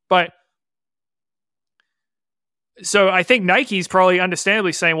brand. But so I think Nike's probably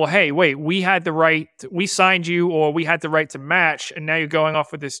understandably saying, well, hey, wait, we signed you, or we had the right to match, and now you're going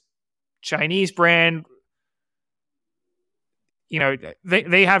off with this Chinese brand.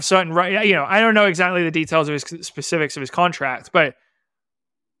 They have certain right. I don't know exactly the details of his specifics of his contract, but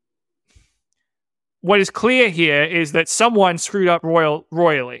what is clear here is that someone screwed up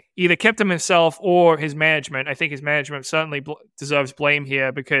royally. Either Kiptum himself or his management. I think his management certainly deserves blame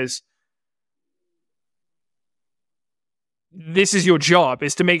here, because this is your job,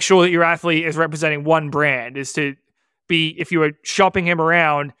 is to make sure that your athlete is representing one brand, is to be, if you are shopping him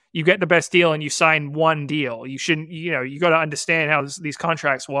around, you get the best deal and you sign one deal. You shouldn't, you got to understand how these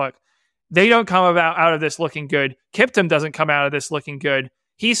contracts work. They don't come out of this looking good. Kiptum doesn't come out of this looking good.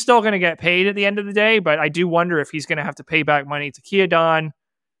 He's still going to get paid at the end of the day, but I do wonder if he's going to have to pay back money to Kiadon.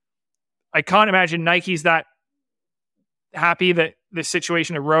 I can't imagine Nike's that happy that this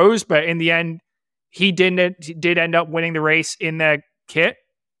situation arose, but in the end, he did end up winning the race in their kit.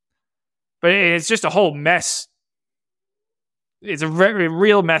 But it's just a whole mess. It's a very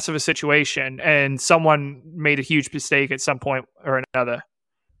real mess of a situation, and someone made a huge mistake at some point or another.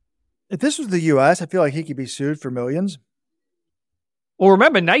 If this was the U.S., I feel like he could be sued for millions. Well,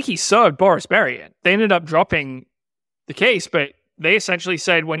 remember, Nike sued Boris Berrien. They ended up dropping the case, but they essentially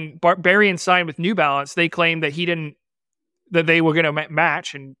said when Berrien signed with New Balance, they claimed that that they were going to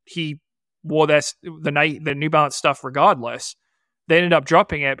match, and he wore the New Balance stuff regardless. They ended up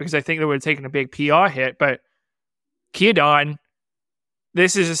dropping it because I think they would have taken a big PR hit. But Kiadon,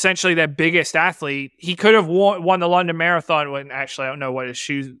 this is essentially their biggest athlete. He could have won the London Marathon when, actually, I don't know what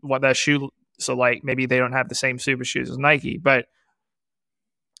their shoes are like. Maybe they don't have the same super shoes as Nike, but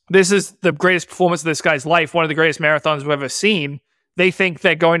this is the greatest performance of this guy's life, one of the greatest marathons we've ever seen. They think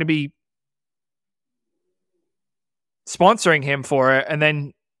they're going to be sponsoring him for it, and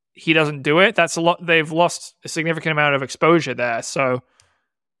then he doesn't do it. That's a lot. They've lost a significant amount of exposure there. So,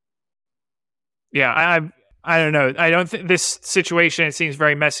 yeah, I don't know. I don't think this situation, it seems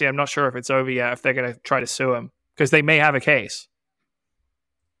very messy. I'm not sure if it's over yet, if they're going to try to sue him, because they may have a case.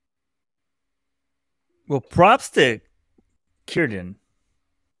 Well, props to Kyoden,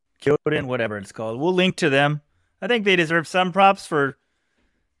 whatever it's called. We'll link to them. I think they deserve some props for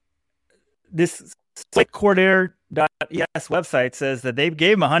this. Cordair.es website says that they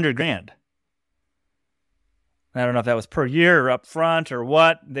gave him $100,000. I don't know if that was per year or up front or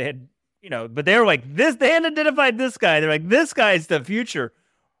what. They had but they were like this. They had identified this guy. They're like, this guy's the future.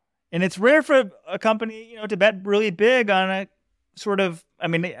 And it's rare for a company, to bet really big on a sort of,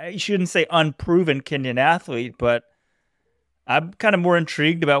 you shouldn't say unproven Kenyan athlete, but I'm kind of more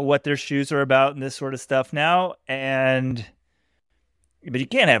intrigued about what their shoes are about and this sort of stuff now. But you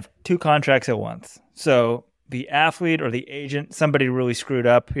can't have two contracts at once. So the athlete or the agent, somebody really screwed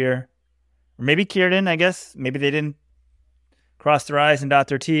up here. Or maybe Kieran, I guess. Maybe they didn't cross their I's and dot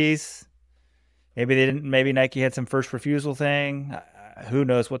their T's. Maybe Nike had some first refusal thing. Who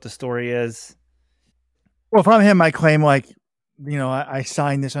knows what the story is? Well, from him, I claim I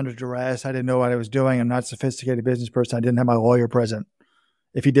signed this under duress. I didn't know what I was doing. I'm not a sophisticated business person. I didn't have my lawyer present.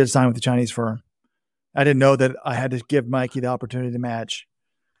 If he did sign with the Chinese firm, I didn't know that I had to give Mikey the opportunity to match.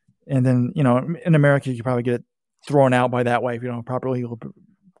 And then, in America, you can probably get it thrown out by that way. If you don't have proper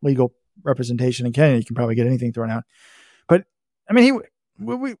legal representation in Kenya, you can probably get anything thrown out. But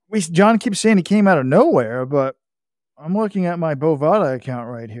John keeps saying he came out of nowhere, but I'm looking at my Bovada account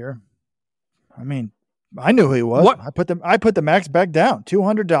right here. I knew who he was. What? I put the max back down.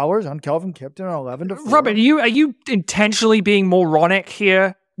 $200 on Kelvin Kiptum, 11-4. Robert, are you intentionally being moronic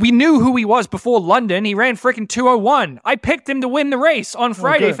here? We knew who he was before London. He ran freaking 201. I picked him to win the race on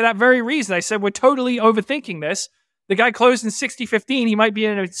Friday for that very reason. I said, we're totally overthinking this. The guy closed in 60:15. He might be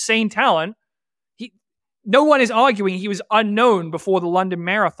an insane talent. No one is arguing he was unknown before the London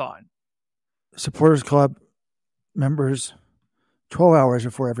Marathon. Supporters Club members, 12 hours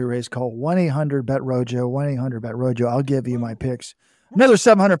before every race, call 1-800-BET-ROJO, 1-800-BET-ROJO. I'll give you my picks. Another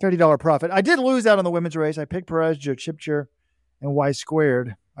 $750 profit. I did lose out on the women's race. I picked Perez, Joe Chipcher, and Y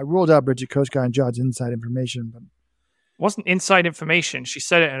squared. I ruled out Bridget Koska and John's inside information. But it wasn't inside information. She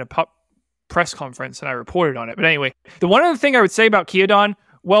said it in a press conference, and I reported on it. But anyway, the one other thing I would say about Kiadon,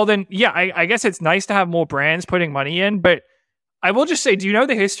 well then, yeah, I guess it's nice to have more brands putting money in, but I will just say, do you know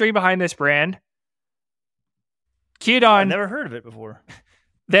the history behind this brand? Kiadon, I've never heard of it before.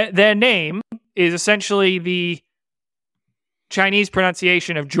 Their name is essentially the Chinese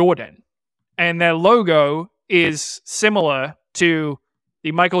pronunciation of Jordan, and their logo is similar to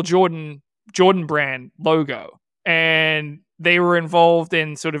the Michael Jordan brand logo, and they were involved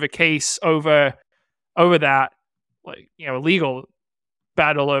in sort of a case over that, legal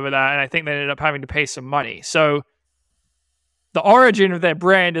battle over that, and I think they ended up having to pay some money. So the origin of their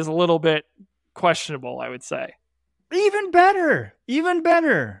brand is a little bit questionable, I would say. Even better.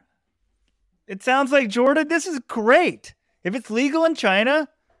 It sounds like Jordan. This is great. If it's legal in China,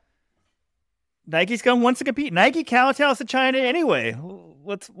 Nike's wants to compete. Nike kowtows to China anyway.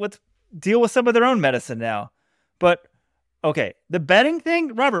 Let's deal with some of their own medicine now. But okay, the betting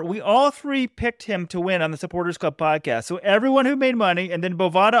thing, Robert, we all three picked him to win on the Supporters Club podcast. So everyone who made money, and then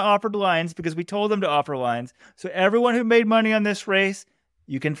Bovada offered lines because we told them to offer lines. So everyone who made money on this race,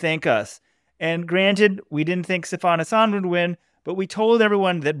 you can thank us. And granted, we didn't think Sifan Hassan would win, but we told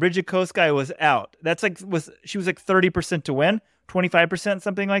everyone that Bridget Koska was out. She was 30% to win, 25%,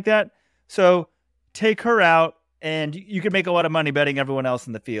 something like that. So take her out, and you could make a lot of money betting everyone else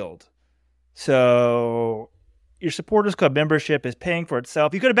in the field. So your Supporters Club membership is paying for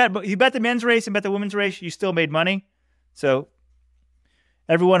itself. You could have bet, you bet the men's race and bet the women's race, you still made money. So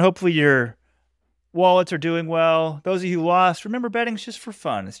everyone, hopefully your wallets are doing well. Those of you who lost, remember betting's just for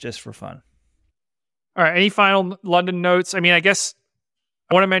fun. It's just for fun. All right. Any final London notes? I guess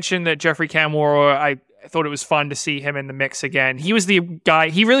I want to mention that Jeffrey Kamworor, I thought it was fun to see him in the mix again. He was the guy,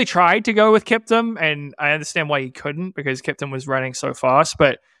 he really tried to go with Kiptum, and I understand why he couldn't because Kiptum was running so fast,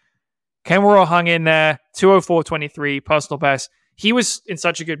 but Kamworor hung in there, 2:04.23, personal best. He was in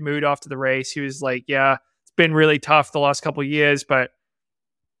such a good mood after the race. He was like, yeah, it's been really tough the last couple of years, but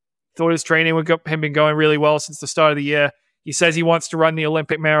thought his training would have been going really well since the start of the year. He says he wants to run the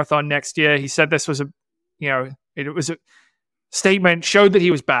Olympic marathon next year. He said this was it was a statement, showed that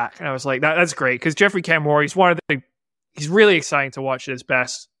he was back. And I was like, that's great. Because Jeffrey Kamworor, he's really exciting to watch at his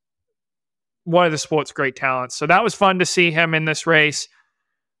best. One of the sport's great talents. So that was fun to see him in this race.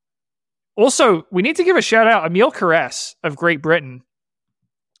 Also, we need to give a shout out, Emile Caresse of Great Britain.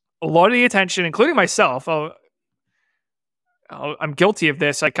 A lot of the attention, including myself, I'm guilty of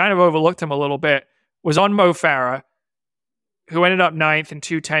this. I kind of overlooked him a little bit, was on Mo Farah, who ended up 9th in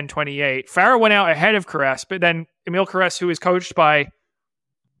 2:10.28. Farah went out ahead of Caresse, but then Emile Caresse, who is coached by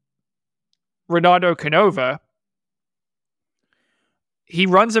Renato Canova, he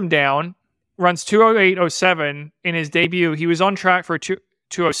runs him down, runs 2:08.07 in his debut. He was on track for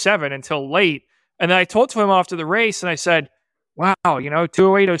 2:07 until late. And then I talked to him after the race, and I said, wow,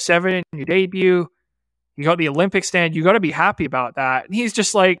 2:08.07 in your debut, you got the Olympic stand, you got to be happy about that. And he's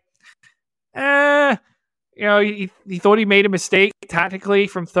just like, he thought he made a mistake tactically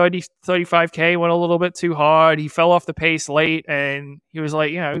from 35K, went a little bit too hard. He fell off the pace late, and he was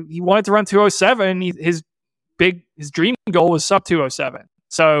like, he wanted to run 207. His dream goal was sub 207.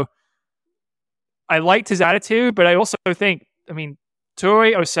 So I liked his attitude, but I also think,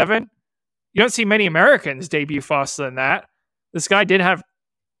 208.07, you don't see many Americans debut faster than that. This guy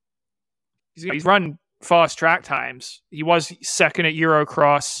he's run fast track times. He was second at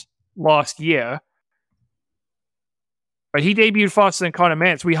Eurocross last year. But he debuted faster than Conor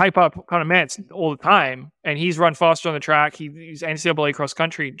Mantz. We hype up Conor Mantz all the time, and he's run faster on the track. He's NCAA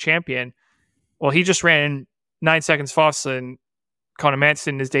cross-country champion. Well, he just ran 9 seconds faster than Conor Mantz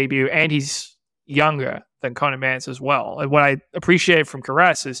in his debut, and he's younger than Conor Mantz as well. And what I appreciate from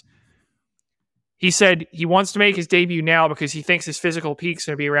Caress is he said he wants to make his debut now because he thinks his physical peak's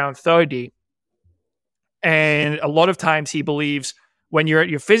going to be around 30. And a lot of times he believes when you're at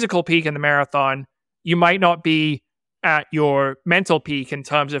your physical peak in the marathon, you might not be at your mental peak in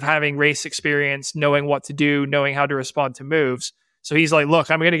terms of having race experience, knowing what to do, knowing how to respond to moves. So he's like,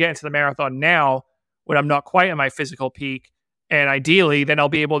 look, I'm going to get into the marathon now when I'm not quite at my physical peak. And ideally, then I'll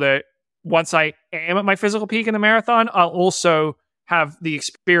be able to, once I am at my physical peak in the marathon, I'll also have the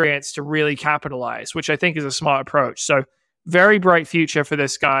experience to really capitalize, which I think is a smart approach. So very bright future for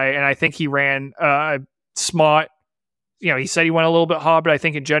this guy. And I think he ran smart. He said he went a little bit hard, but I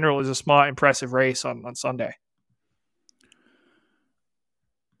think in general it was a smart, impressive race on Sunday.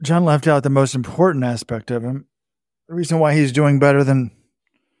 John left out the most important aspect of him. The reason why he's doing better than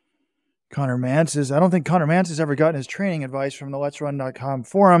Conor Mantz is I don't think Conor Mantz has ever gotten his training advice from the Let'sRun.com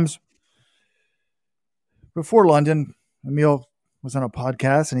forums. Before London, Emil was on a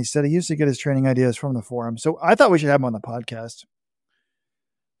podcast, and he said he used to get his training ideas from the forum. So I thought we should have him on the podcast.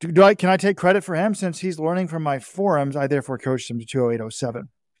 Can I take credit for him? Since he's learning from my forums, I therefore coached him to 208.07.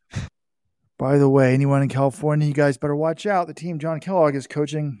 By the way, anyone in California, you guys better watch out. The team John Kellogg is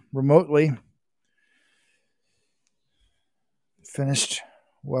coaching remotely finished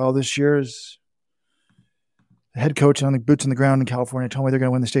well this year as the head coach on the boots on the ground in California. Told me they're going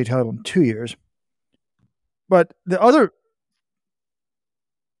to win the state title in 2 years. But the other,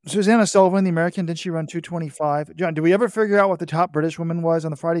 Susanna Sullivan, the American, didn't she run 225? John, did we ever figure out what the top British woman was?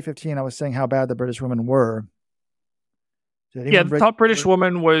 On the Friday 15, I was saying how bad the British women were. The top British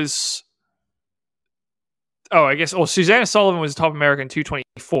woman was... Susanna Sullivan was the top American.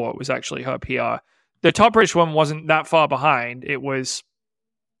 224 was actually her PR. The top British woman wasn't that far behind. It was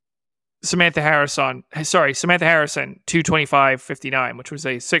Samantha Harrison, 225.59, which was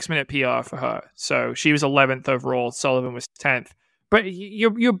a 6-minute PR for her. So she was 11th overall. Sullivan was 10th. But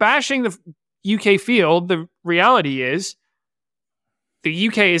you're bashing the UK field. The reality is the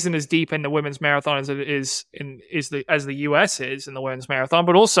UK isn't as deep in the women's marathon as it is as the US is in the women's marathon,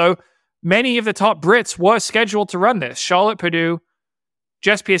 but also many of the top Brits were scheduled to run this. Charlotte Purdue,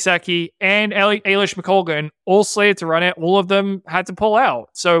 Jess Piasecki, and Eilish McColgan all slated to run it. All of them had to pull out.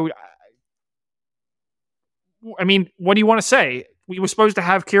 So, what do you want to say? We were supposed to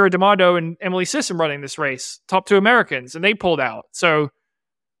have Kira D'Amato and Emily Sisson running this race, top 2 Americans, and they pulled out. So,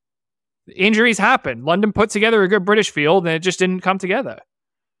 injuries happen. London put together a good British field, and it just didn't come together.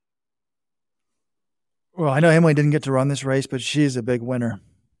 Well, I know Emily didn't get to run this race, but she's a big winner.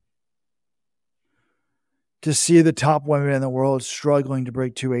 To see the top women in the world struggling to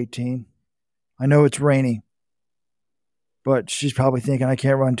break 218. I know it's rainy, but she's probably thinking, I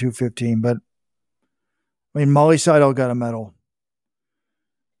can't run 215. But, Molly Seidel got a medal.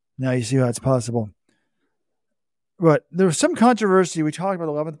 Now you see how it's possible. But there was some controversy. We talked about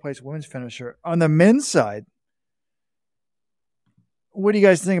the 11th place women's finisher. On the men's side, what do you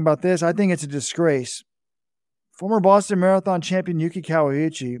guys think about this? I think it's a disgrace. Former Boston Marathon champion Yuki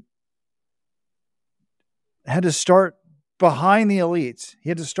Kawauchi had to start behind the elites. He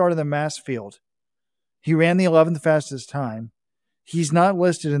had to start in the mass field. He ran the 11th fastest time. He's not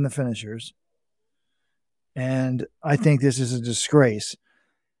listed in the finishers. And I think this is a disgrace.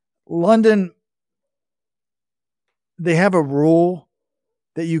 London, they have a rule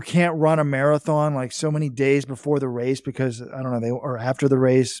that you can't run a marathon like so many days before the race because, I don't know, or after the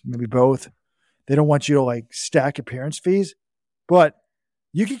race, maybe both. They don't want you to stack appearance fees. But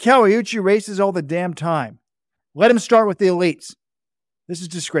Yuki Kawauchi races all the damn time. Let him start with the elites. This is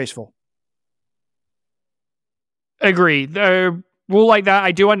disgraceful. Agree. The rule like that,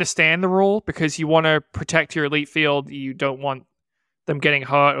 I do understand the rule because you want to protect your elite field. You don't want them getting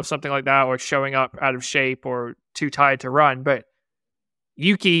hurt or something like that or showing up out of shape or too tired to run. But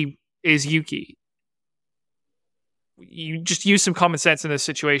Yuki is Yuki. You just use some common sense in this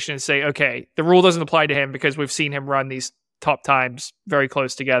situation and say, okay, the rule doesn't apply to him because we've seen him run these top times very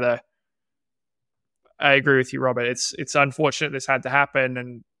close together. I agree with you, Robert. It's unfortunate this had to happen,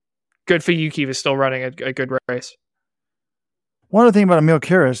 and good for Yuki for still running a good race. One other thing about Emil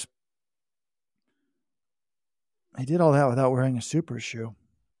Kiris, he did all that without wearing a super shoe.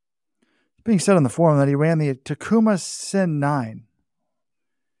 It's being said on the forum that he ran the Takuma Sin 9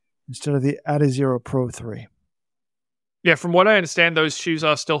 instead of the Adizero Pro 3. Yeah, from what I understand, those shoes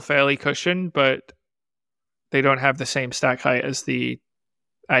are still fairly cushioned, but they don't have the same stack height as the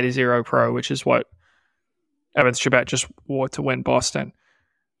Adizero Pro, which is what Evans Chebet just wore to win Boston.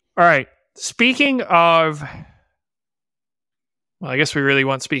 All right. Speaking of, well, I guess we really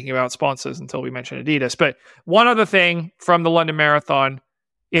weren't speaking about sponsors until we mentioned Adidas, but one other thing from the London Marathon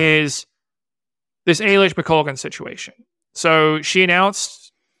is this Eilish McColgan situation. So she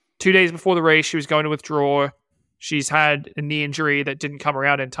announced 2 days before the race she was going to withdraw. She's had a knee injury that didn't come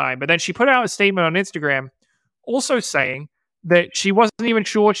around in time. But then she put out a statement on Instagram also saying that she wasn't even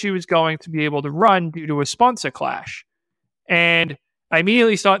sure she was going to be able to run due to a sponsor clash. And I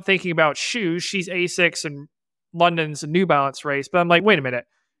immediately start thinking about shoes. She's Asics and London's a New Balance race. But I'm like, wait a minute.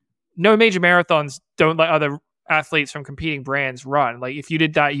 No major marathons don't let other athletes from competing brands run. Like if you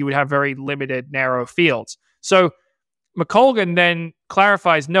did that, you would have very limited, narrow fields. So McColgan then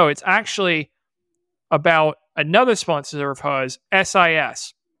clarifies, no, it's actually about another sponsor of hers,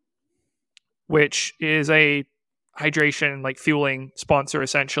 SIS, which is a hydration, like fueling sponsor,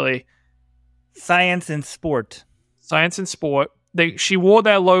 essentially. Science and Sport. Science and Sport. She wore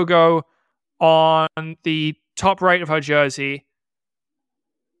their logo on the top right of her jersey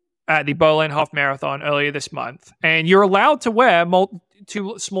at the Berlin Half Marathon earlier this month. And you're allowed to wear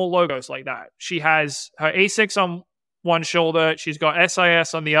two small logos like that. She has her ASICS on one shoulder. She's got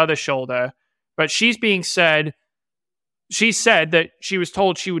SIS on the other shoulder. But she said that she was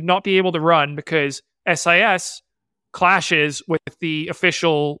told she would not be able to run because SIS clashes with the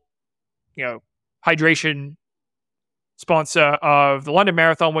official, hydration sponsor of the London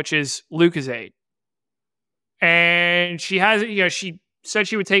Marathon, which is Lucozade. And she said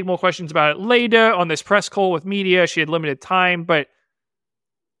she would take more questions about it later on this press call with media. She had limited time, but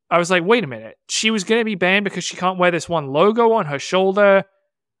I was like, wait a minute. She was going to be banned because she can't wear this one logo on her shoulder.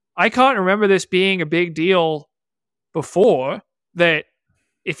 I can't remember this being a big deal before, that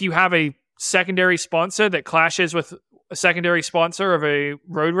if you have a secondary sponsor that clashes with a secondary sponsor of a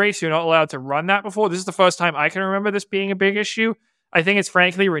road race, you're not allowed to run that before. This is the first time I can remember this being a big issue. I think it's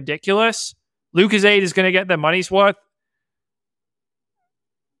frankly ridiculous. Lucozade is going to get their money's worth.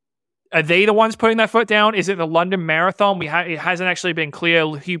 Are they the ones putting that foot down? Is it the London Marathon? It hasn't actually been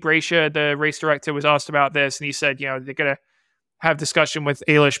clear. Hugh Brasher, the race director, was asked about this, and he said, they're going to have discussion with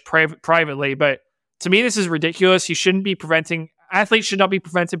Eilish privately. But to me, this is ridiculous. Athletes should not be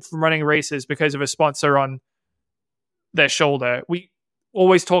prevented from running races because of a sponsor on their shoulder. We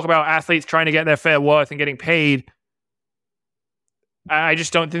always talk about athletes trying to get their fair worth and getting paid. I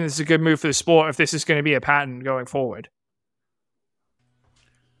just don't think this is a good move for the sport if this is going to be a pattern going forward.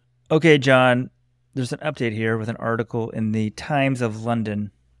 Okay, John, there's an update here with an article in the Times of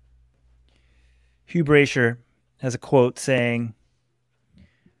London. Hugh Brasher has a quote saying,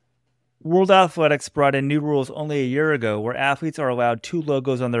 World Athletics brought in new rules only a year ago where athletes are allowed 2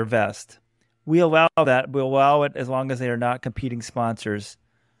 logos on their vest. We allow that. We'll allow it as long as they are not competing sponsors.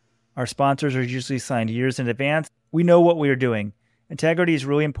 Our sponsors are usually signed years in advance. We know what we are doing. Integrity is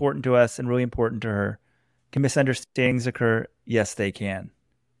really important to us and really important to her. Can misunderstandings occur? Yes, they can.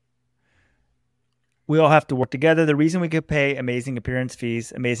 We all have to work together. The reason we could pay amazing appearance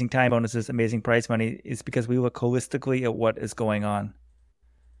fees, amazing time bonuses, amazing prize money is because we look holistically at what is going on.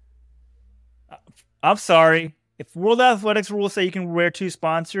 I'm sorry. If World Athletics rules say you can wear 2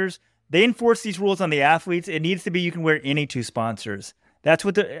 sponsors, they enforce these rules on the athletes. It needs to be you can wear any 2 sponsors. That's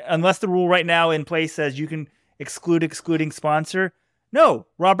what unless the rule right now in place says you can excluding sponsor. No,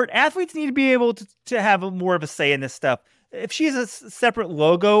 Robert, athletes need to be able to have more of a say in this stuff. If she has a separate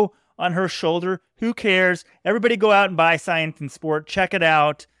logo on her shoulder, who cares? Everybody go out and buy Science and Sport. Check it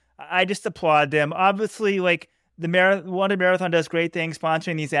out. I just applaud them. Obviously, like the London Marathon does great things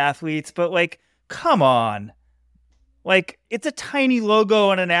sponsoring these athletes, but come on. It's a tiny logo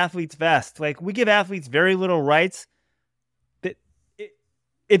on an athlete's vest. We give athletes very little rights.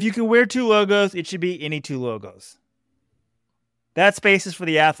 If you can wear 2 logos, it should be any 2 logos. That space is for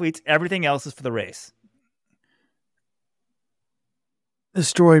the athletes. Everything else is for the race. This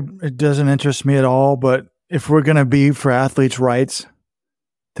story, it doesn't interest me at all, but if we're going to be for athletes' rights,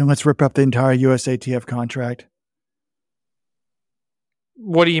 then let's rip up the entire USATF contract.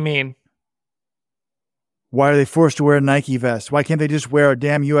 What do you mean? Why are they forced to wear a Nike vest? Why can't they just wear a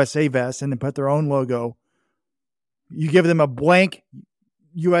damn USA vest and then put their own logo? You give them a blank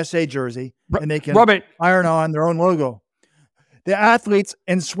USA jersey and they can Robert, iron on their own logo. The athletes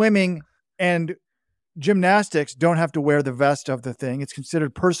in swimming and gymnastics don't have to wear the vest of the thing. It's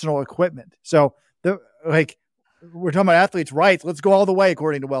considered personal equipment. So we're talking about athletes' rights. Let's go all the way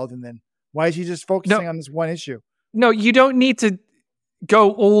according to Weldon then. Why is he just focusing on this one issue? No, you don't need to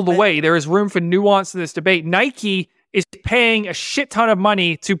go all the way. There is room for nuance in this debate. Nike is paying a shit ton of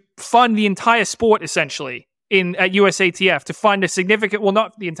money to fund the entire sport, essentially, at USATF, to fund a significant, well,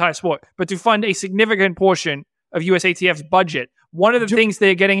 not the entire sport, but to fund a significant portion of USATF's budget. One of the things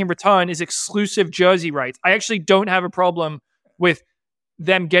they're getting in return is exclusive jersey rights. I actually don't have a problem with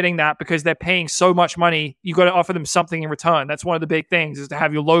them getting that because they're paying so much money. You got to offer them something in return. That's one of the big things, is to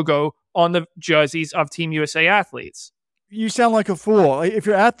have your logo on the jerseys of Team USA athletes. You sound like a fool. If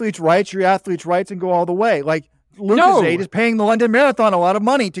your athletes' rights, and go all the way. Like Lucozade is paying the London Marathon a lot of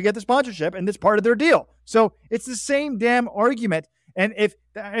money to get the sponsorship, and that's part of their deal. So it's the same damn argument. And if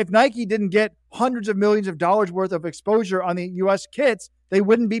Nike didn't get hundreds of millions of dollars worth of exposure on the U.S. kits, they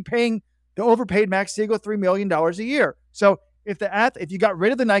wouldn't be paying the overpaid Max Siegel $3 million a year. So if you got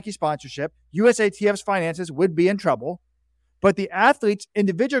rid of the Nike sponsorship, USATF's finances would be in trouble. But the athletes'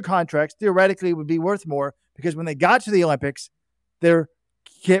 individual contracts theoretically would be worth more because when they got to the Olympics, their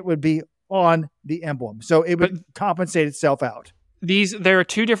kit would be on the emblem. So it would compensate itself out. There are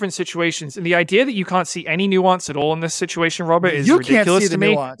two different situations, and the idea that you can't see any nuance at all in this situation, Robert, is ridiculous to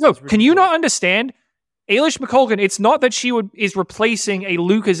me. No, can you not understand? Eilish McColgan, it's not that she is replacing a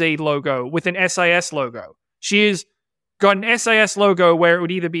Lucozade logo with an SIS logo. She has got an SIS logo where it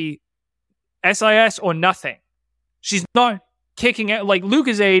would either be SIS or nothing. She's not kicking it like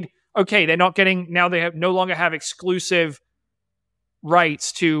Lucozade. Okay, they're not getting, now they no longer have exclusive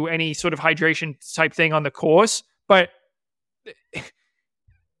rights to any sort of hydration type thing on the course, but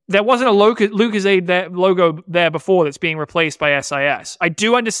there wasn't a Lucozade logo there before that's being replaced by SIS. I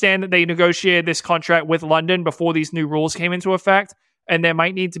do understand that they negotiated this contract with London before these new rules came into effect, and there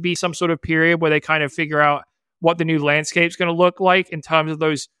might need to be some sort of period where they kind of figure out what the new landscape's going to look like in terms of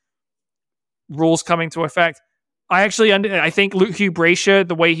those rules coming to effect. I think Hugh Brasher,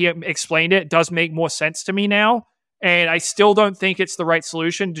 the way he explained it, does make more sense to me now. And I still don't think it's the right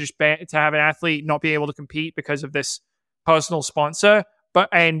solution to have an athlete not be able to compete because of this personal sponsor.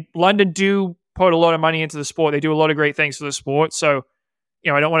 And London do put a lot of money into the sport. They do a lot of great things for the sport. So,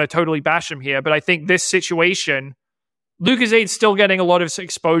 I don't want to totally bash them here, but I think this situation, Lucasade's still getting a lot of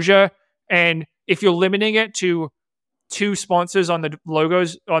exposure. And if you're limiting it to 2 sponsors on the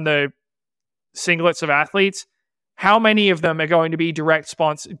logos, on the singlets of athletes, how many of them are going to be direct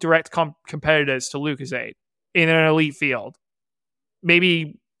competitors to Lucozade in an elite field?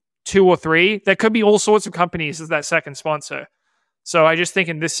 Maybe 2 or 3. There could be all sorts of companies as that second sponsor. So I just think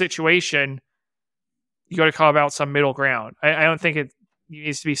in this situation, you got to carve out some middle ground. I don't think it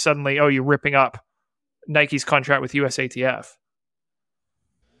needs to be suddenly, you're ripping up Nike's contract with USATF.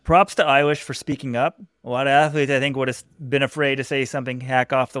 Props to Eilish for speaking up. A lot of athletes, I think, would have been afraid to say something,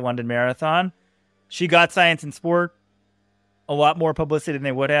 hack off the London Marathon. She got Science and Sport a lot more publicity than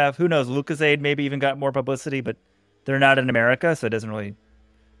they would have. Who knows? Lucozade maybe even got more publicity, but they're not in America, so it doesn't really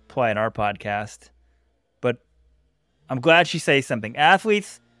apply in our podcast. But I'm glad she says something.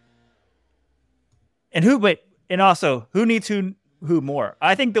 Athletes, and who needs who more?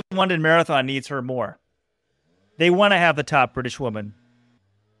 I think the London Marathon needs her more. They want to have the top British woman.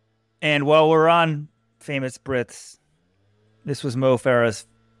 And while we're on famous Brits, this was Mo Farah's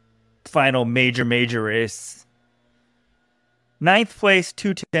final major race. 9th place,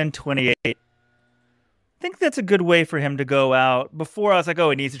 2:10:28. I think that's a good way for him to go out. Before I was like,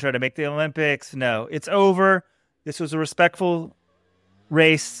 he needs to try to make the Olympics. No, it's over. This was a respectful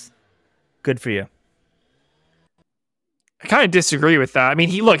race. Good for you. I kind of disagree with that. I mean,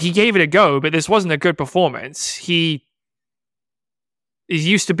 he gave it a go, but this wasn't a good performance. He is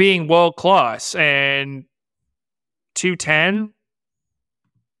used to being world class, and 2:10,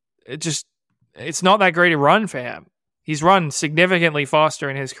 it's not that great a run for him. He's run significantly faster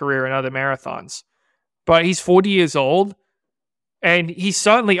in his career in other marathons, but he's 40 years old, and he's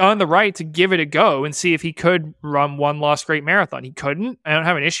certainly earned the right to give it a go and see if he could run one last great marathon. He couldn't. I don't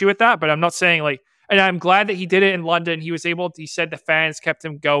have an issue with that, but I'm not saying and I'm glad that he did it in London. He said the fans kept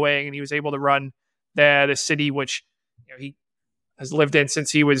him going, and he was able to run there, the city which he has lived in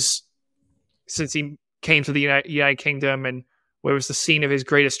since he came to the United Kingdom, and where it was the scene of his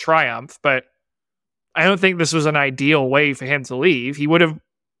greatest triumph. But I don't think this was an ideal way for him to leave. He would have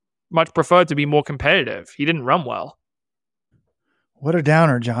much preferred to be more competitive. He didn't run well. What a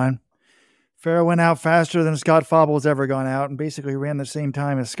downer, John. Farah went out faster than Scott Fauble has ever gone out, and basically ran the same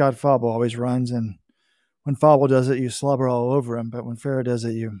time as Scott Fauble always runs. And when Fauble does it, you slobber all over him, but when Farah does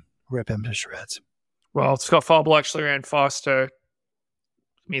it, you rip him to shreds. Well, Scott Fauble actually ran faster.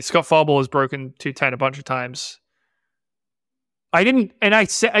 I mean, Scott Fauble has broken 2:10 a bunch of times. I didn't, and I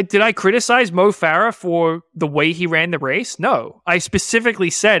said, did I criticize Mo Farah for the way he ran the race? No. I specifically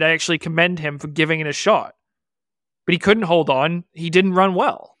said I actually commend him for giving it a shot. But he couldn't hold on. He didn't run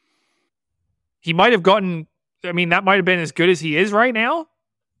well. He might have gotten, I mean, that might have been as good as he is right now.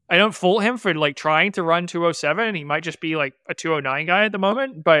 I don't fault him for like trying to run 207. He might just be like a 209 guy at the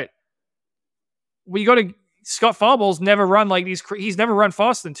moment, but Scott Fauble's never run like these. He's never run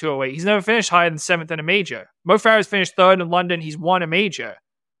faster than 208. He's never finished higher than 7th in a major. Mo Farah's finished 3rd in London. He's won a major.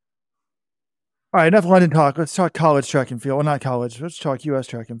 All right, enough London talk. Let's talk college track and field. Well, not college. Let's talk U.S.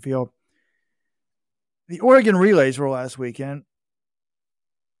 track and field. The Oregon relays were last weekend,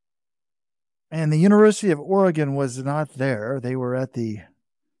 and the University of Oregon was not there. They were at the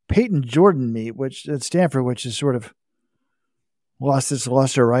Peyton Jordan meet, which at Stanford, which has sort of lost its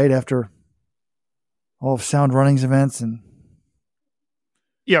luster right after all of Sound Running's events. And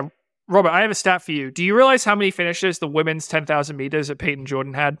yeah, Robert, I have a stat for you. Do you realize how many finishes the women's 10,000 meters at Peyton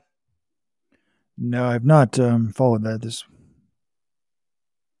Jordan had? No, I've not followed that.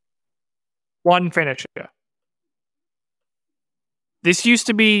 One finisher. This used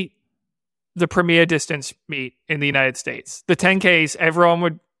to be the premier distance meet in the United States. The 10Ks,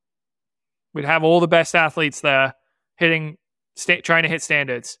 everyone would have all the best athletes there trying to hit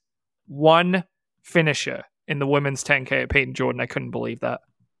standards. One finisher in the women's 10K at Peyton Jordan. I couldn't believe that.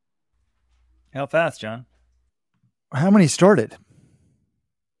 How fast, John? How many started?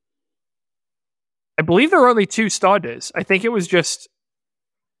 I believe there were only 2 starters. I believe there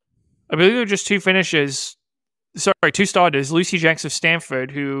were just 2 finishes. Sorry, 2 starters. Lucy Jenks of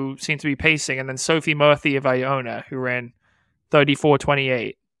Stanford, who seemed to be pacing, and then Sophie Murthy of Iona, who ran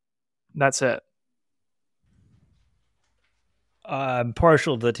 34:28. That's it. I'm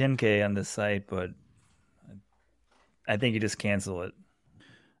partial to the 10K on this site, but I think you just cancel it.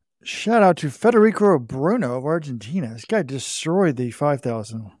 Shout out to Federico Bruno of Argentina. This guy destroyed the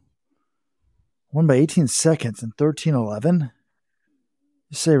 5,000. Won by 18 seconds in 13:11.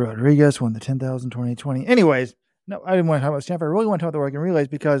 Say Rodriguez won the 10,000 2020. Anyways, no, I didn't want to talk about Stanford. I really want to talk about the Oregon relays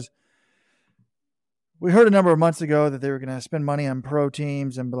because we heard a number of months ago that they were going to spend money on pro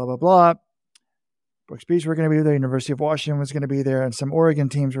teams and blah, blah, blah. Brooks Beach were going to be there. University of Washington was going to be there. And some Oregon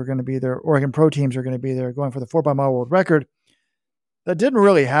teams were going to be there. Oregon pro teams were going to be there going for the 4x-mile world record. That didn't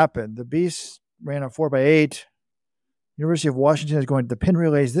really happen. The Beasts ran a 4x8. University of Washington is going to the pin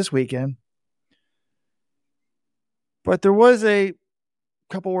relays this weekend. But there was a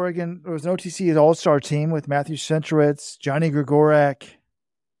couple Oregon, there was an OTC all-star team with Matthew Centrowitz, Johnny Grigorak.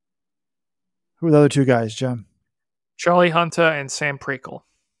 Who are the other 2 guys, John? Charlie Hunter and Sam Prekel.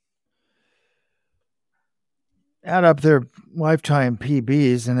 Add up their lifetime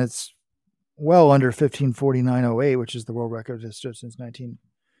PBs, and it's well under 15:49.08, which is the world record that's stood since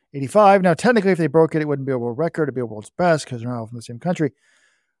 1985. Now, technically, if they broke it, it wouldn't be a world record. It'd be a world's best because they're not all from the same country.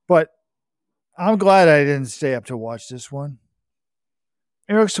 But I'm glad I didn't stay up to watch this one.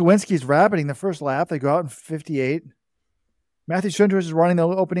 Eric Sawinski's rabbiting the first lap. They go out in 58. Matthew Centrowitz is running the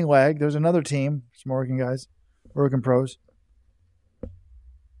opening leg. There's another team, some Oregon guys, Oregon pros,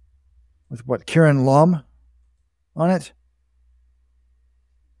 with Kieran Lum on it.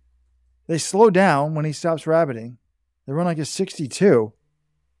 They slow down when he stops rabbiting. They run like a 62.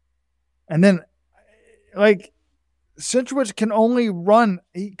 And then, Centrowitz can only run.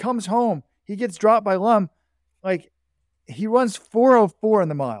 He comes home. He gets dropped by Lum. He runs 4:04 in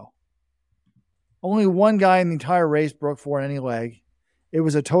the mile. Only one guy in the entire race broke 4 in any leg. It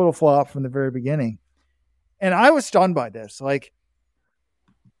was a total flop from the very beginning. And I was stunned by this. I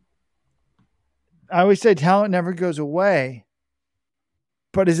always say talent never goes away.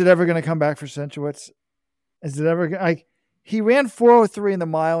 But is it ever going to come back for Centrowitz? Is it ever he ran 4:03 in the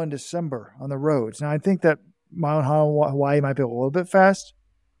mile in December on the roads. Now I think that mile in Hawaii might be a little bit fast.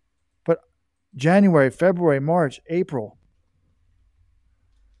 But January, February, March, April.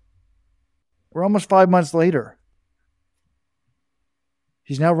 We're almost 5 months later.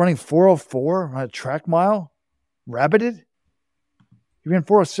 He's now running 4:04 on a track mile. Rabbited. He ran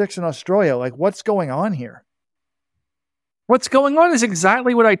 4:06 in Australia. What's going on here? What's going on is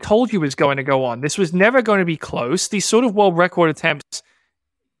exactly what I told you was going to go on. This was never going to be close. These sort of world record attempts.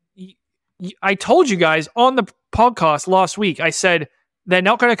 I told you guys on the podcast last week, I said, they're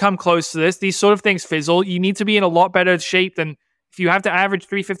not going to come close to this. These sort of things fizzle. You need to be in a lot better shape than if you have to average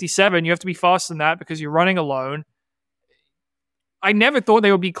 3:57, you have to be faster than that because you're running alone. I never thought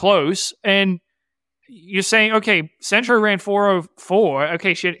they would be close. And you're saying, okay, Centro ran 4:04.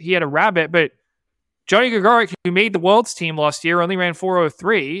 Okay, he had a rabbit, but Johnny Gregoric, who made the world's team last year, only ran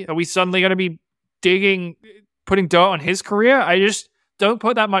 4:03. Are we suddenly going to be putting dirt on his career? I just don't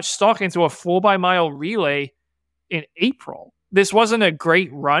put that much stock into a 4x-mile relay in April. This wasn't a great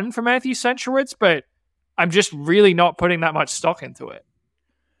run for Matthew Centrowitz, but I'm just really not putting that much stock into it.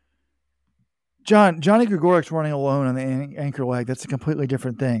 Johnny Gregoric's running alone on the anchor leg. That's a completely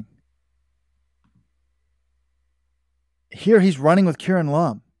different thing. Here he's running with Kieran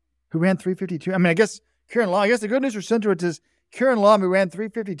Lum, who ran 3:52. I mean, I guess the good news for Centrowitz is Kieran Lum, who ran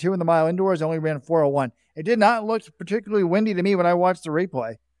 3:52 in the mile indoors, only ran 4:01. It did not look particularly windy to me when I watched the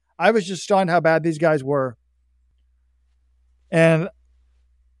replay. I was just stunned how bad these guys were. And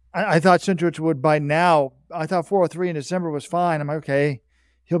I thought Centrowitz would by now. I thought 4:03 in December was fine. I'm okay.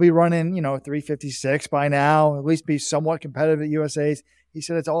 He'll be running, 3:56 by now, at least be somewhat competitive at USA's. He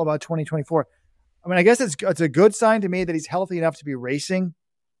said it's all about 2024. I mean, I guess it's a good sign to me that he's healthy enough to be racing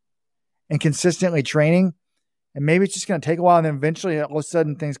and consistently training. And maybe it's just going to take a while, and then eventually all of a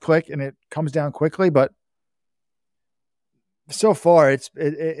sudden things click and it comes down quickly. But so far,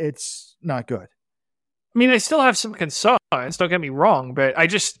 it's not good. I mean, I still have some concerns, don't get me wrong, but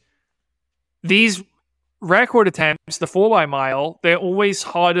these record attempts, the 4x-mile, they're always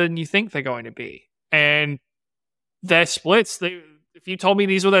harder than you think they're going to be. And their splits, if you told me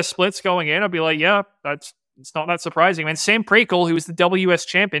these were their splits going in, I'd be like, yeah, it's not that surprising. And Sam Prakel, who was the WS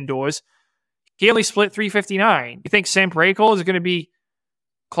champ indoors, he only split 3:59. You think Sam Prakel is going to be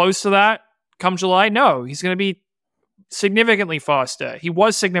close to that come July? No, he's going to be significantly faster. He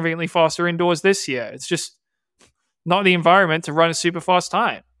was significantly faster indoors this year. It's just not the environment to run a super fast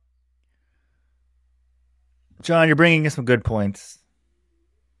time. John, you're bringing in some good points.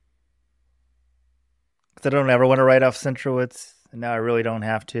 Because I don't ever want to write off Centrowitz, and now I really don't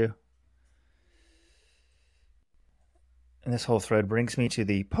have to. And this whole thread brings me to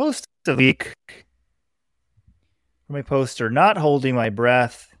the post of the week. From a poster, not holding my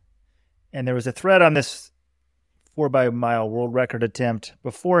breath. And there was a thread on this 4x-mile world record attempt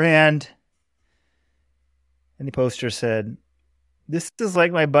beforehand. And the poster said, "This is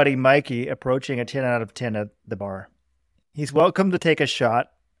like my buddy Mikey approaching a 10 out of 10 at the bar. He's welcome to take a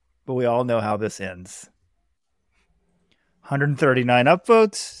shot, but we all know how this ends." 139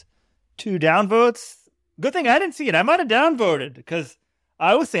 upvotes, 2 downvotes. Good thing I didn't see it. I might have downvoted because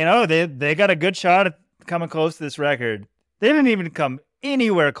I was saying, they got a good shot at coming close to this record. They didn't even come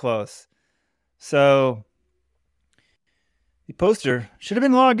anywhere close. So the poster should have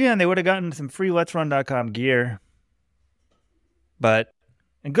been logged in. They would have gotten some free Let'sRun.com gear.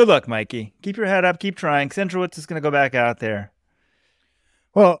 And good luck, Mikey. Keep your head up. Keep trying. Centrowitz is going to go back out there.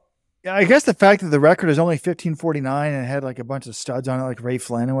 Well, I guess the fact that the record is only 15:49 and it had like a bunch of studs on it, like Ray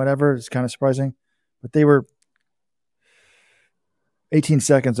Flynn and whatever, is kind of surprising. But they were 18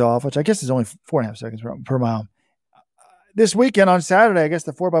 seconds off, which I guess is only 4.5 seconds per mile. This weekend on Saturday, I guess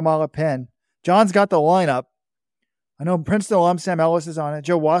the 4x-mile at Penn. John's got the lineup. I know Princeton alum Sam Ellis is on it.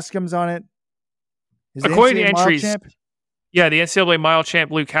 Joe Wascom's on it. According to entries, yeah, the NCAA mile champ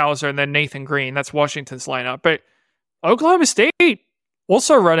Luke Hauser and then Nathan Green. That's Washington's lineup. But Oklahoma State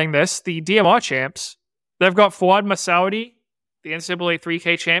also running this, the DMR champs. They've got Fouad Masaudi, the NCAA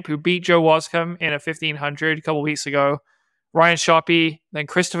 3K champ, who beat Joe Wascom in a 1500 a couple weeks ago. Ryan Shoppy, then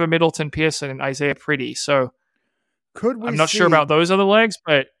Christopher Middleton Pearson and Isaiah Pretty. So I'm not sure about those other legs,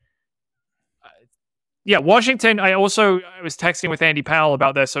 but yeah, Washington. I was texting with Andy Powell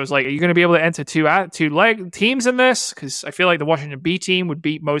about this. I was like, are you going to be able to enter two leg teams in this? Because I feel like the Washington B team would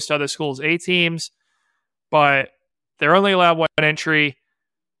beat most other schools' A teams, but they're only allowed one entry.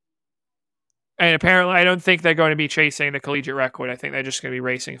 And apparently, I don't think they're going to be chasing the collegiate record. I think they're just going to be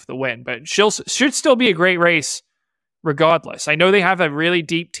racing for the win. But should still be a great race regardless. I know they have a really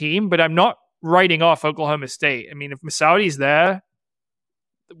deep team, but I'm not writing off Oklahoma State. I mean, if Masaudi's there,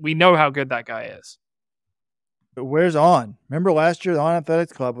 we know how good that guy is. But where's On? Remember last year, the On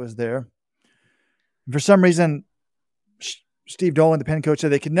Athletics Club was there. For some reason, Steve Dolan, the Penn coach,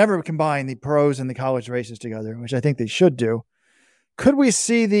 said they could never combine the pros and the college races together, which I think they should do. Could we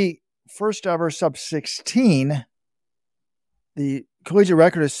see the first ever sub-16? The collegiate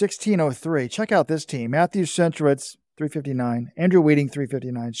record is 16:03. Check out this team. Matthew Centrowitz, 3:59. Andrew Wheating,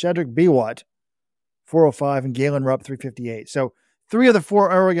 3:59. Shadrick Biwat, 4:05. And Galen Rupp, 3:58. So 3 of the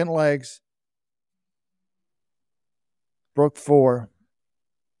 4 Oregon legs broke 4.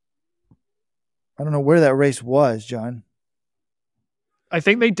 I don't know where that race was, John. I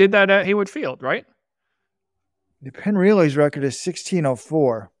think they did that at Haywood Field, right? The Penn Relays record is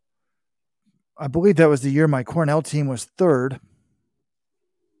 16:04. I believe that was the year my Cornell team was 3rd.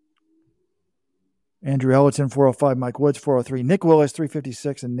 Andrew Ellison, 4:05. Mike Woods, 4:03. Nick Willis,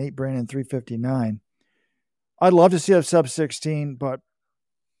 3:56. And Nate Brandon, 3:59. I'd love to see a sub 16, but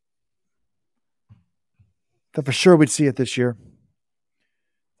for sure we'd see it this year.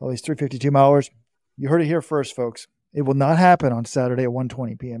 All these 352 milers. You heard it here first, folks. It will not happen on Saturday at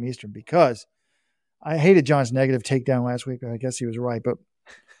 1:20 p.m. Eastern because I hated John's negative takedown last week. I guess he was right, but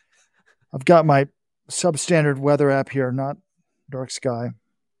I've got my substandard weather app here, not dark sky.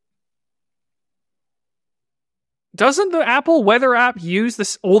 Doesn't the Apple weather app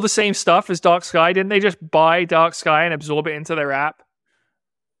use all the same stuff as dark sky? Didn't they just buy dark sky and absorb it into their app?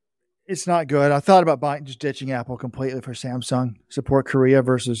 It's not good. I thought about just ditching Apple completely for Samsung. Support Korea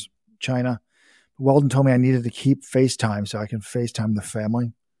versus China. Weldon told me I needed to keep FaceTime so I can FaceTime the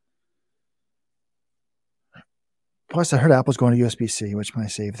family. Plus, I heard Apple's going to USB-C, which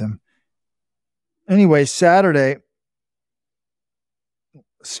might save them. Anyway, Saturday,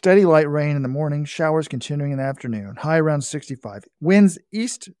 steady light rain in the morning, showers continuing in the afternoon, high around 65. Winds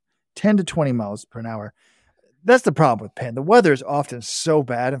east 10 to 20 miles per hour. That's the problem with Penn. The weather is often so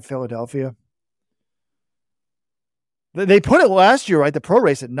bad in Philadelphia. They put it last year, right? The pro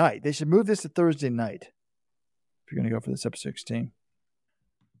race at night. They should move this to Thursday night if you're going to go for the sub 16.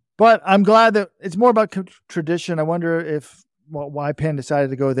 But I'm glad that it's more about tradition. I wonder why Penn decided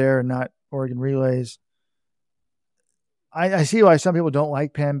to go there and not Oregon Relays. I see why some people don't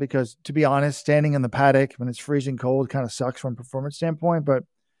like Penn because, to be honest, standing in the paddock when it's freezing cold kind of sucks from a performance standpoint, but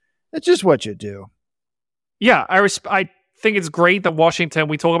it's just what you do. Yeah, I think it's great that Washington,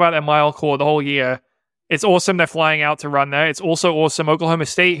 we talk about that mile core the whole year. It's awesome they're flying out to run there. It's also awesome Oklahoma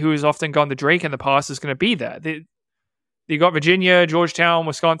State, who has often gone to Drake in the past, is going to be there. You got Virginia, Georgetown,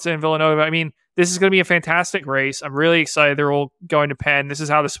 Wisconsin, Villanova. I mean, this is going to be a fantastic race. I'm really excited they're all going to Penn. This is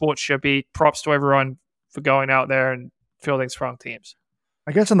how the sport should be. Props to everyone for going out there and fielding strong teams.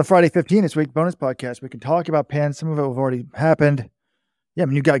 I guess on the Friday 15 this week bonus podcast, we can talk about Penn. Some of it have already happened. Yeah, I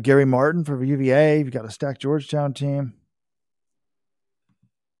mean, you've got Gary Martin for UVA. You've got a stacked Georgetown team.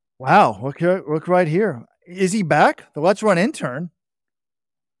 Wow, look right here. Is he back? The Let's Run intern.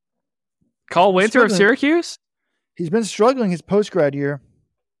 Carl Winter of Syracuse? He's been struggling his post-grad year.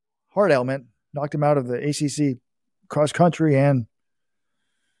 Heart ailment knocked him out of the ACC cross-country and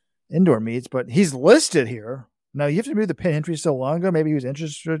indoor meets, but he's listed here. Now, you have to move the pin entry so long ago. Maybe he was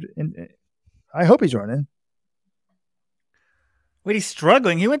interested in. I hope he's running. Wait, he's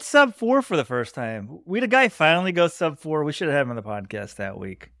struggling. He went sub 4 for the first time. We had a guy finally go sub 4. We should have had him on the podcast that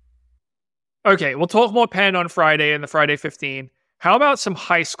week. Okay, we'll talk more Penn on Friday and the Friday 15. How about some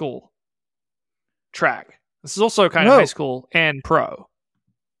high school track? This is also kind of high school and pro.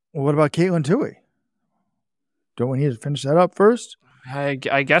 Well, what about Caitlin Toohey? Don't we need to finish that up first? I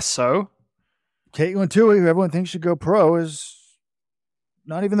guess so. Caitlin Toohey, who everyone thinks should go pro, is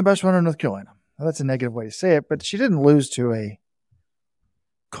not even the best runner in North Carolina. Now, that's a negative way to say it, but she didn't lose to a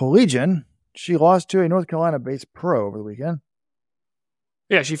collegian. She lost to a North Carolina-based pro over the weekend.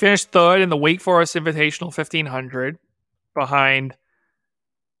 Yeah, she finished third in the Wake Forest Invitational 1500 behind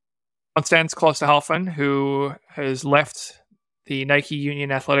Constance Klosterhalfen, who has left the Nike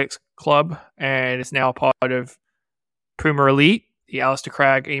Union Athletics Club and is now part of Puma Elite, the Alistair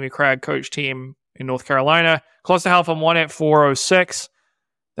Cragg, Amy Cragg coach team in North Carolina. Klosterhalfen won at 4:06.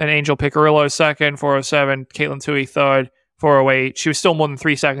 Then Angel Picarillo second, 4:07. Caitlin Toohey third, 4:08. She was still more than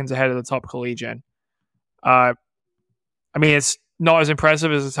 3 seconds ahead of the top collegian. I mean, it's not as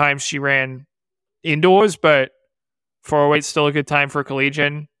impressive as the time she ran indoors, but 4:08 is still a good time for a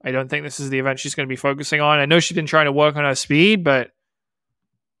collegian. I don't think this is the event she's going to be focusing on. I know she's been trying to work on her speed, but I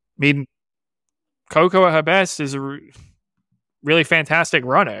mean, Coco at her best is a really fantastic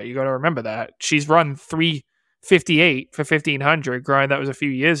runner. You got to remember that. She's run 3:58 for 1500. Granted, that was a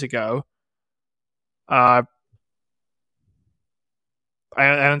few years ago. I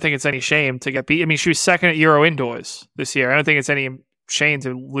don't think it's any shame to get beat. I mean, she was second at Euro Indoors this year. I don't think it's any shame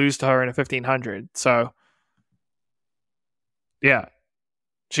to lose to her in a 1500. So, yeah,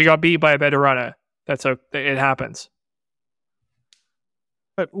 she got beat by a better runner. It happens.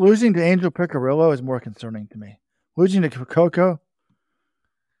 But losing to Angel Picarillo is more concerning to me. Losing to Coco,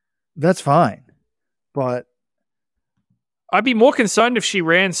 that's fine. But I'd be more concerned if she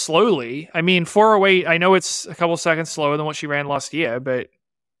ran slowly. I mean, 4:08, I know it's a couple seconds slower than what she ran last year, but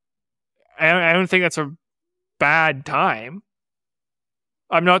I don't think that's a bad time.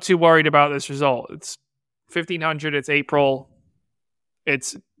 I'm not too worried about this result. It's 1500, it's April.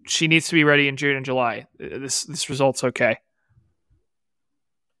 She needs to be ready in June and July. This result's okay.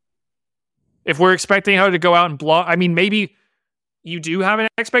 If we're expecting her to go out and block, I mean, maybe you do have an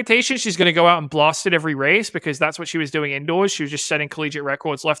expectation she's going to go out and blast it every race because that's what she was doing indoors. She was just setting collegiate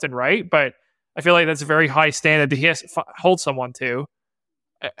records left and right. But I feel like that's a very high standard to hold someone to.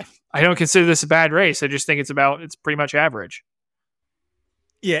 I don't consider this a bad race. I just think it's pretty much average.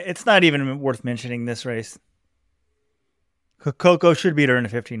 Yeah, it's not even worth mentioning this race. Coco should beat her in the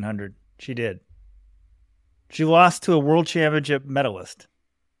 1500. She did. She lost to a world championship medalist.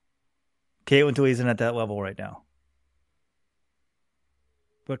 Caitlin Tilley isn't at that level right now.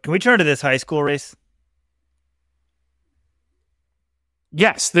 But can we turn to this high school race?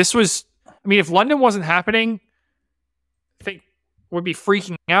 Yes, this was... I mean, if London wasn't happening, I think we'd be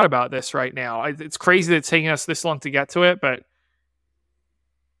freaking out about this right now. It's crazy that it's taking us this long to get to it, but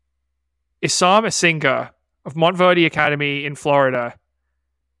Issam Asinga of Montverde Academy in Florida.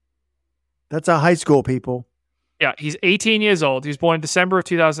 That's a high school, people. Yeah, he's 18 years old. He was born in December of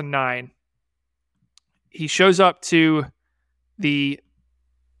 2009. He shows up to the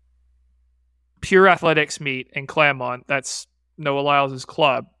Pure Athletics meet in Claremont. That's Noah Lyles'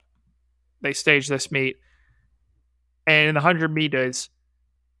 club. They staged this meet. And in the 100 meters,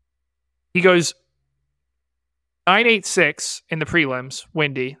 he goes 9.86 in the prelims,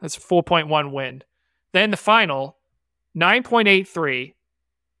 windy. That's a 4.1 wind. Then the final, 9.83.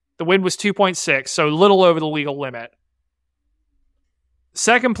 The wind was 2.6, so a little over the legal limit.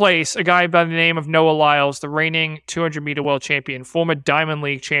 Second place, a guy by the name of Noah Lyles, the reigning 200-meter world champion, former Diamond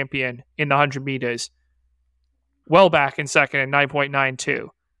League champion in the 100 meters. Well back in second at 9.92.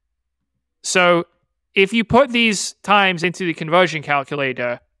 So if you put these times into the conversion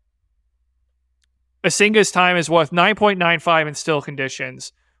calculator, Asinga's time is worth 9.95 in still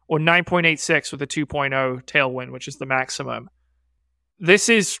conditions, or 9.86 with a 2.0 tailwind, which is the maximum. This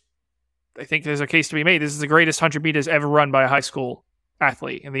is, I think there's a case to be made, this is the greatest 100 meters ever run by a high school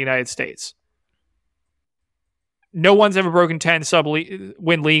athlete in the United States. No one's ever broken 10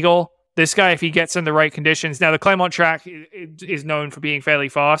 sub-wind legal. This guy, if he gets in the right conditions, now the Claremont track is known for being fairly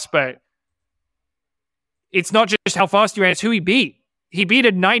fast, but it's not just how fast he ran, it's who he beat. He beat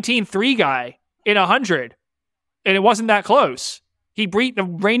a 19.3 guy in 100, and it wasn't that close. He beat the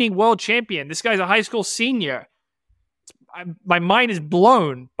reigning world champion. This guy's a high school senior. My mind is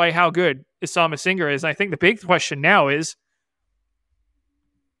blown by how good Issam Asinga is. And I think the big question now is,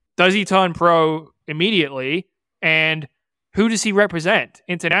 does he turn pro immediately? And who does he represent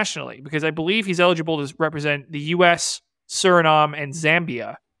internationally? Because I believe he's eligible to represent the US, Suriname, and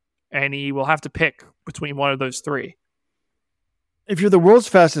Zambia. And he will have to pick between one of those three. If you're the world's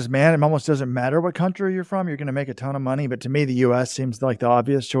fastest man, it almost doesn't matter what country you're from. You're going to make a ton of money. But to me, the U.S. seems like the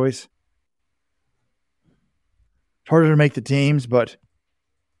obvious choice. It's harder to make the teams, but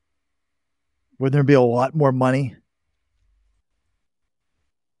wouldn't there be a lot more money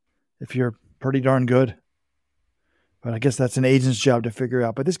if you're pretty darn good? But I guess that's an agent's job to figure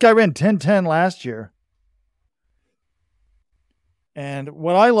out. But this guy ran 10:10 last year. And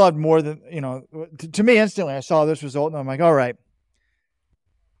what I loved more than, to me instantly, I saw this result and I'm like, all right.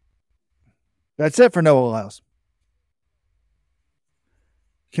 That's it for Noah Lyles.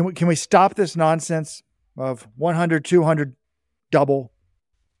 Can we stop this nonsense of 100, 200 double?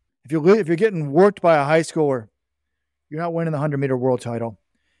 If you're getting worked by a high schooler, you're not winning the 100-meter world title.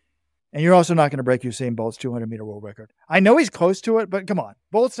 And you're also not going to break Usain Bolt's 200-meter world record. I know he's close to it, but come on.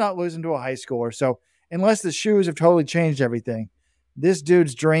 Bolt's not losing to a high schooler. So unless the shoes have totally changed everything, this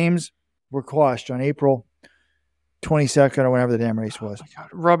dude's dreams were crushed on April 22nd or whenever the damn race was. Oh my God.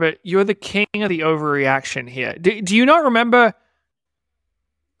 Robert, you're the king of the overreaction here. Do you not remember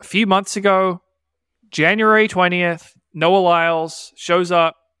a few months ago, January 20th, Noah Lyles shows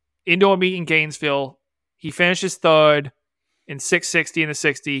up, indoor meet in Gainesville. He finishes third in 660 in the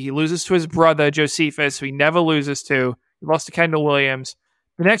 60. He loses to his brother, Josephus, who he never loses to. He lost to Kendall Williams.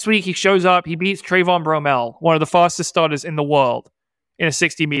 The next week, he shows up. He beats Trayvon Bromell, one of the fastest starters in the world, in a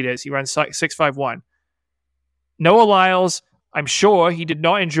 60 meters. He runs 6.51. Noah Lyles, I'm sure he did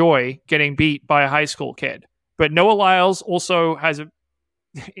not enjoy getting beat by a high school kid. But Noah Lyles also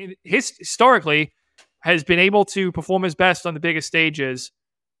historically has been able to perform his best on the biggest stages.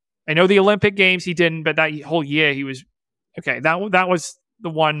 I know the Olympic Games he didn't, but that whole year he was okay. That was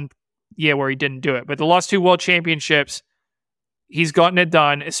the one year where he didn't do it. But the last two World Championships, he's gotten it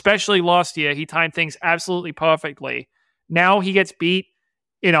done. Especially last year, he timed things absolutely perfectly. Now he gets beat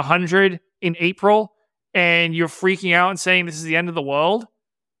in 100 in April, and you're freaking out and saying this is the end of the world.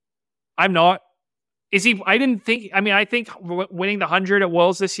 I'm not. Is he? I think winning the 100 at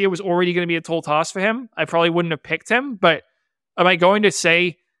Worlds this year was already going to be a tall task for him. I probably wouldn't have picked him, but am I going to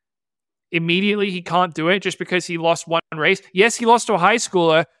say immediately he can't do it just because he lost one race? Yes, he lost to a high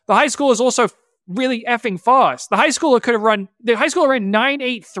schooler. The high schooler is also really effing fast. The high schooler ran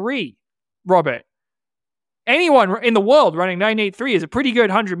 9.83, Robert. Anyone in the world running 9.83 is a pretty good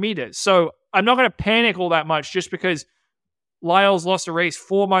 100 meters. So I'm not going to panic all that much just because Lyles lost a race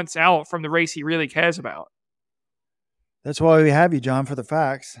 4 months out from the race he really cares about. That's why we have you, John, for the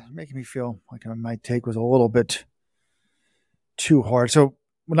facts. You're making me feel like my take was a little bit too hard. So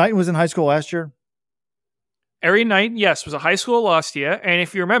when Knighton was in high school last year? Arian Knighton, yes, was a high school last year. And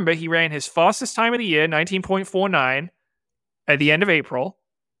if you remember, he ran his fastest time of the year, 19.49, at the end of April.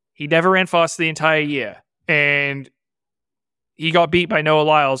 He never ran fast the entire year. And he got beat by Noah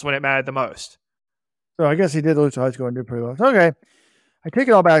Lyles when it mattered the most. So I guess he did lose to high school and do pretty well. Okay. I take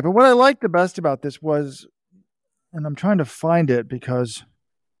it all back. But what I liked the best about this was, and I'm trying to find it because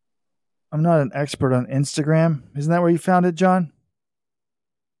I'm not an expert on Instagram. Isn't that where you found it, John?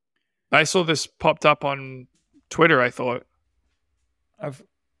 I saw this popped up on Twitter, I thought.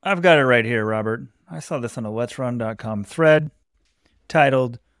 I've got it right here, Robert. I saw this on a Let'sRun.com thread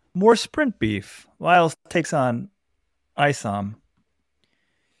titled "More Sprint Beef. Lyles takes on Isom."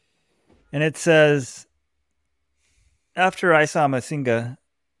 And it says, after Isom Asinga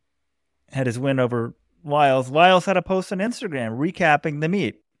had his win over Lyles had a post on Instagram recapping the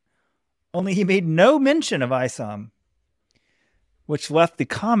meet. Only he made no mention of Isom, which left the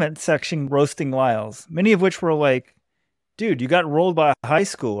comment section roasting Lyles, many of which were like, dude, you got rolled by a high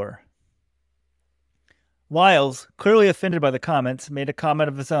schooler. Lyles, clearly offended by the comments, made a comment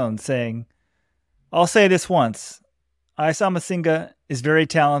of his own, saying, I'll say this once. Isom Asinga is very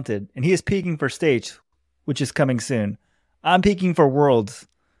talented, and he is peaking for States, which is coming soon. I'm peaking for Worlds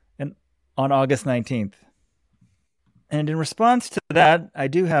on August 19th. And in response to that, I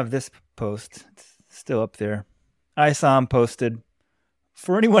do have this post. It's still up there. Isom posted,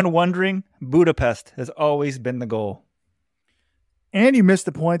 for anyone wondering, Budapest has always been the goal. And you missed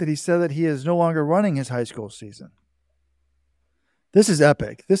the point that he said that he is no longer running his high school season. This is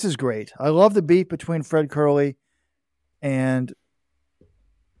epic. This is great. I love the beef between Fred Curley and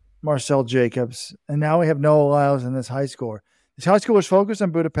Marcel Jacobs. And now we have Noah Lyles in this high schooler. This high schooler is focused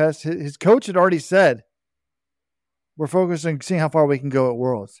on Budapest. His coach had already said, we're focused on seeing how far we can go at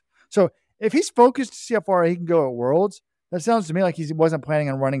Worlds. So if he's focused to see how far he can go at Worlds, that sounds to me like he wasn't planning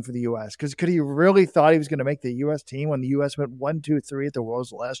on running for the U.S. Because could he really thought he was going to make the U.S. team when the U.S. went 1, 2, 3 at the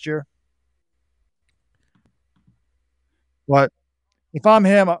Worlds last year? But if I'm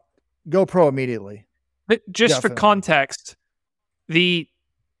him, go pro immediately. But just Definitely. For context, the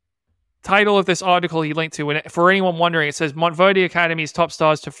title of this article he linked to, and for anyone wondering, it says Montverde Academy's top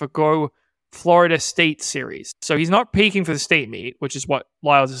stars to forgo Florida State Series. So he's not peaking for the state meet, which is what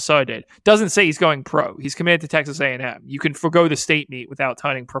Lyles asserted. Doesn't say he's going pro. He's committed to Texas A&M. You can forgo the state meet without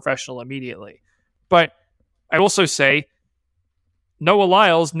turning professional immediately. But I also say Noah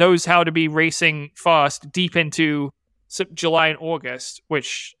Lyles knows how to be racing fast deep into July and August,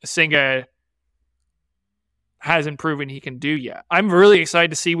 which Asinga hasn't proven he can do yet. I'm really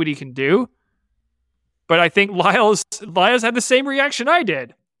excited to see what he can do. But I think Lyles had the same reaction I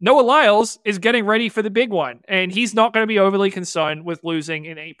did. Noah Lyles is getting ready for the big one, and he's not going to be overly concerned with losing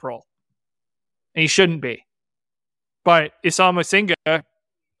in April. And he shouldn't be. But Isom Asinga,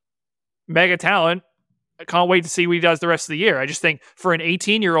 mega talent. I can't wait to see what he does the rest of the year. I just think for an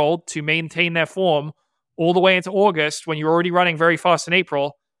 18-year-old to maintain their form all the way into August when you're already running very fast in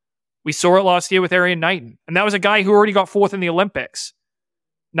April, we saw it last year with Arian Knighton. And that was a guy who already got fourth in the Olympics.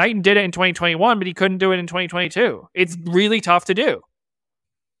 Knighton did it in 2021, but he couldn't do it in 2022. It's really tough to do.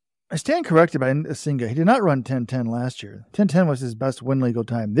 I stand corrected by Asinga. He did not run 10:10 last year. 10:10 was his best win legal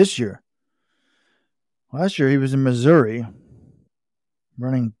time this year. Last year he was in Missouri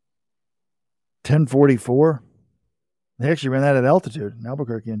running 10:44. They actually ran that at altitude in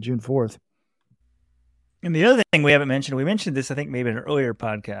Albuquerque on June 4th. And the other thing we haven't mentioned, we mentioned this, I think, maybe in an earlier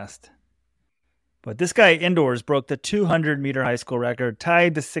podcast. But this guy indoors broke the 200-meter high school record,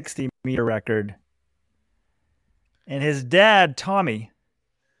 tied the 60-meter record. And his dad, Tommy,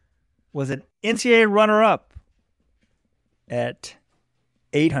 was an NCAA runner-up at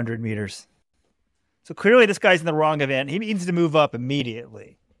 800 meters. So clearly this guy's in the wrong event. He needs to move up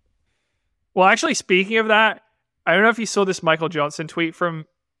immediately. Well, actually, speaking of that, I don't know if you saw this Michael Johnson tweet from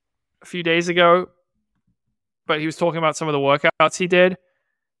a few days ago, but he was talking about some of the workouts he did.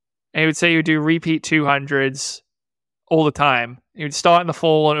 And he would say he would do repeat 200s all the time. He would start in the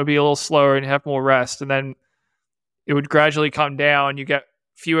fall and it would be a little slower and have more rest. And then it would gradually come down. You get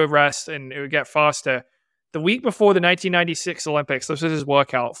fewer rest and it would get faster. The week before the 1996 Olympics, this was his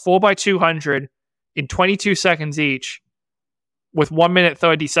workout, 4x200 in 22 seconds each with 1 minute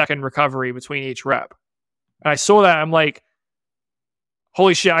 30 second recovery between each rep. And I saw that. I'm like,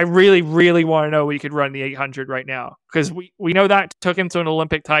 holy shit, I really, really want to know what he could run the 800 right now. Because we know that took him to an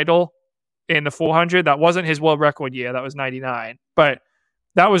Olympic title in the 400. That wasn't his world record year. That was 99. But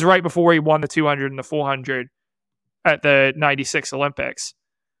that was right before he won the 200 and the 400. at the 96 Olympics.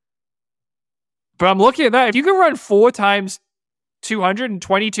 But I'm looking at that. If you can run 4 times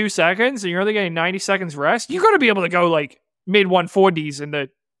 222 seconds and you're only getting 90 seconds rest, you're going to be able to go like mid 140s in the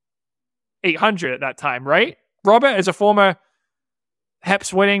 800 at that time, right? Robert, as a former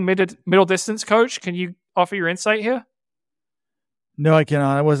HEPS winning middle distance coach, can you offer your insight here? No, I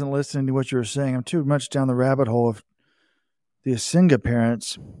cannot. I wasn't listening to what you were saying. I'm too much down the rabbit hole of the Asinga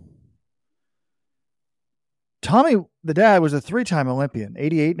parents. Tommy, the dad, was a 3-time Olympian,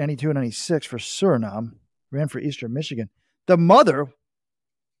 88, 92, and 96 for Suriname. Ran for Eastern Michigan. The mother,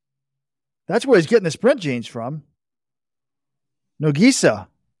 that's where he's getting the sprint genes from. Nogisa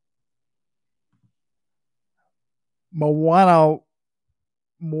Mwambawa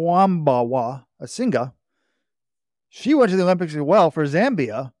Asinga. She went to the Olympics as well for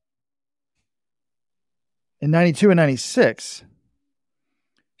Zambia in 92 and 96.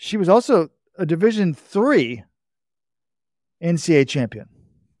 She was also a Division III NCAA champion.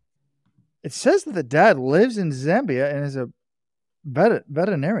 It says that the dad lives in Zambia and is a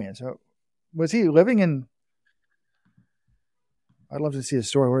veterinarian. So was he living in... I'd love to see a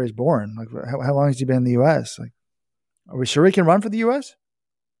story where he's born. Like, how long has he been in the U.S.? Like, are we sure he can run for the U.S.?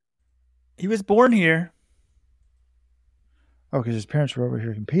 He was born here. Oh, because his parents were over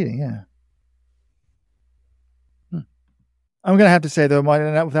here competing, yeah. I'm going to have to say, though,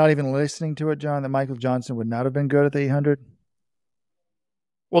 without even listening to it, John, that Michael Johnson would not have been good at the 800.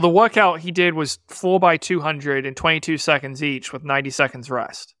 Well, the workout he did was 4x200 in 22 seconds each with 90 seconds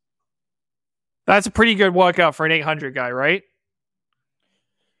rest. That's a pretty good workout for an 800 guy, right?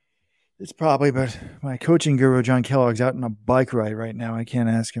 It's probably, but my coaching guru, John Kellogg's out on a bike ride right now. I can't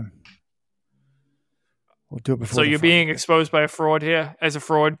ask him. We'll do it before. So you're being exposed by a fraud here as a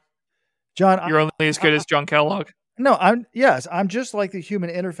fraud? John, you're only as good as John Kellogg? No, I'm just like the human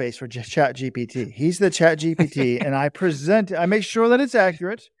interface for Chat GPT. He's the Chat GPT, and I make sure that it's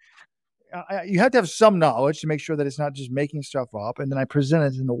accurate. You have to have some knowledge to make sure that it's not just making stuff up, and then I present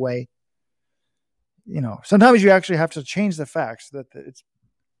it in a way, sometimes you actually have to change the facts so that it's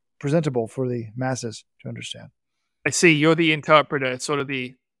presentable for the masses to understand. I see. You're the interpreter, sort of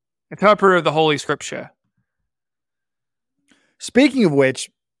the interpreter of the Holy Scripture. Speaking of which,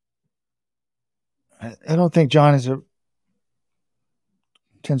 I don't think John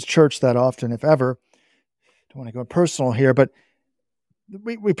attends church that often, if ever. Don't want to go personal here, but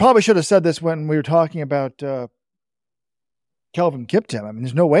we probably should have said this when we were talking about Kelvin Kiptum. I mean,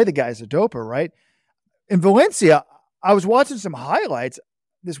 there's no way the guy's a doper, right? In Valencia, I was watching some highlights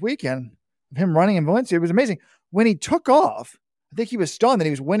this weekend of him running in Valencia. It was amazing. When he took off, I think he was stunned that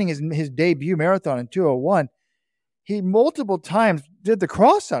he was winning his debut marathon in 2:01. He multiple times did the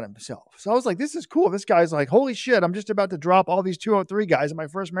cross on himself. So I was like, this is cool. This guy's like, holy shit, I'm just about to drop all these 2:03 guys in my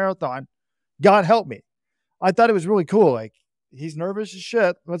first marathon. God help me. I thought it was really cool. Like, he's nervous as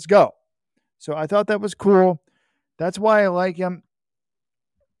shit. Let's go. So I thought that was cool. That's why I like him.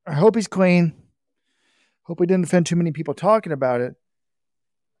 I hope he's clean. Hope we didn't offend too many people talking about it.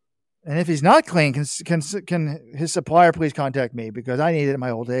 And if he's not clean, can his supplier please contact me? Because I need it at my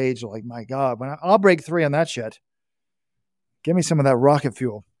old age. Like, my God, I'll break 3 on that shit. Give me some of that rocket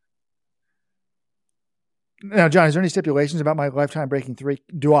fuel. Now, John, is there any stipulations about my lifetime breaking 3?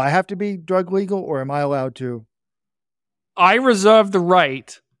 Do I have to be drug legal, or am I allowed to? I reserve the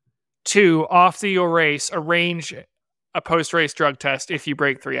right to, after your race, arrange a post-race drug test if you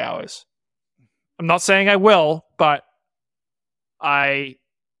break 3 hours. I'm not saying I will, but I'm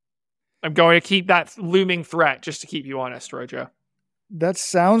going to keep that looming threat just to keep you honest, Rojo. That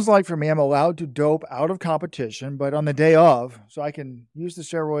sounds like, for me, I'm allowed to dope out of competition, but on the day of, so I can use the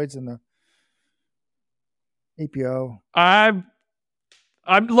steroids and the EPO. I'm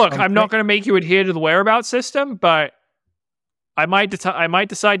not going to make you adhere to the whereabouts system, but I might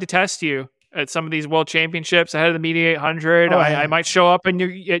decide to test you at some of these world championships ahead of the Media 800. I might show up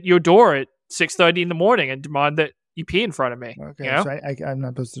at your door at 6:30 in the morning and demand that you pee in front of me. Okay, you know? so I'm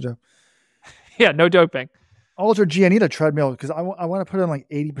not supposed to do. Yeah, no doping. Ultra G, I need a treadmill because I want to put on like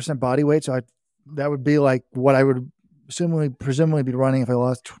 80% body weight. So that would be like what I would presumably be running if I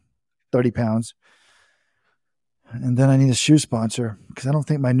lost 30 pounds. And then I need a shoe sponsor because I don't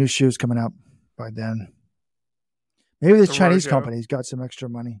think my new shoe's coming out by then. Maybe this Chinese company's got some extra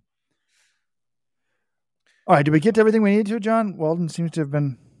money. All right, did we get to everything we need to, John? Weldon seems to have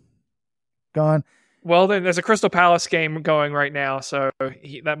been gone. Well, then there's a Crystal Palace game going right now, so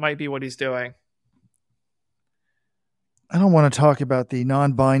that might be what he's doing. I don't want to talk about the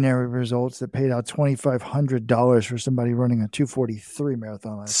non-binary results that paid out $2,500 for somebody running a 2:43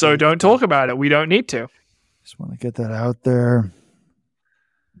 marathon. So don't talk about it. We don't need to. Just want to get that out there.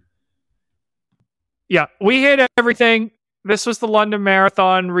 Yeah, we hit everything. This was the London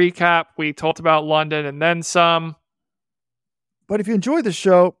Marathon recap. We talked about London and then some. But if you enjoyed the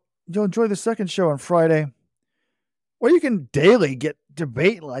show, you'll enjoy the second show on Friday, where you can daily get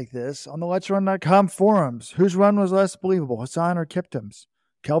debate like this on the Let'sRun.com forums. Whose run was less believable, Hassan or Kiptum's?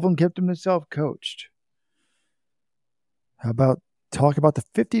 Kelvin Kiptum himself coached. How about talk about the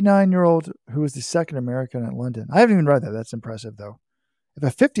 59-year-old who was the second American at London? I haven't even read that. That's impressive, though. If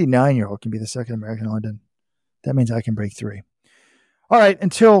a 59-year-old can be the second American at London, that means I can break 3. All right,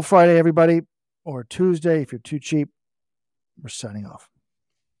 until Friday, everybody, or Tuesday if you're too cheap, we're signing off.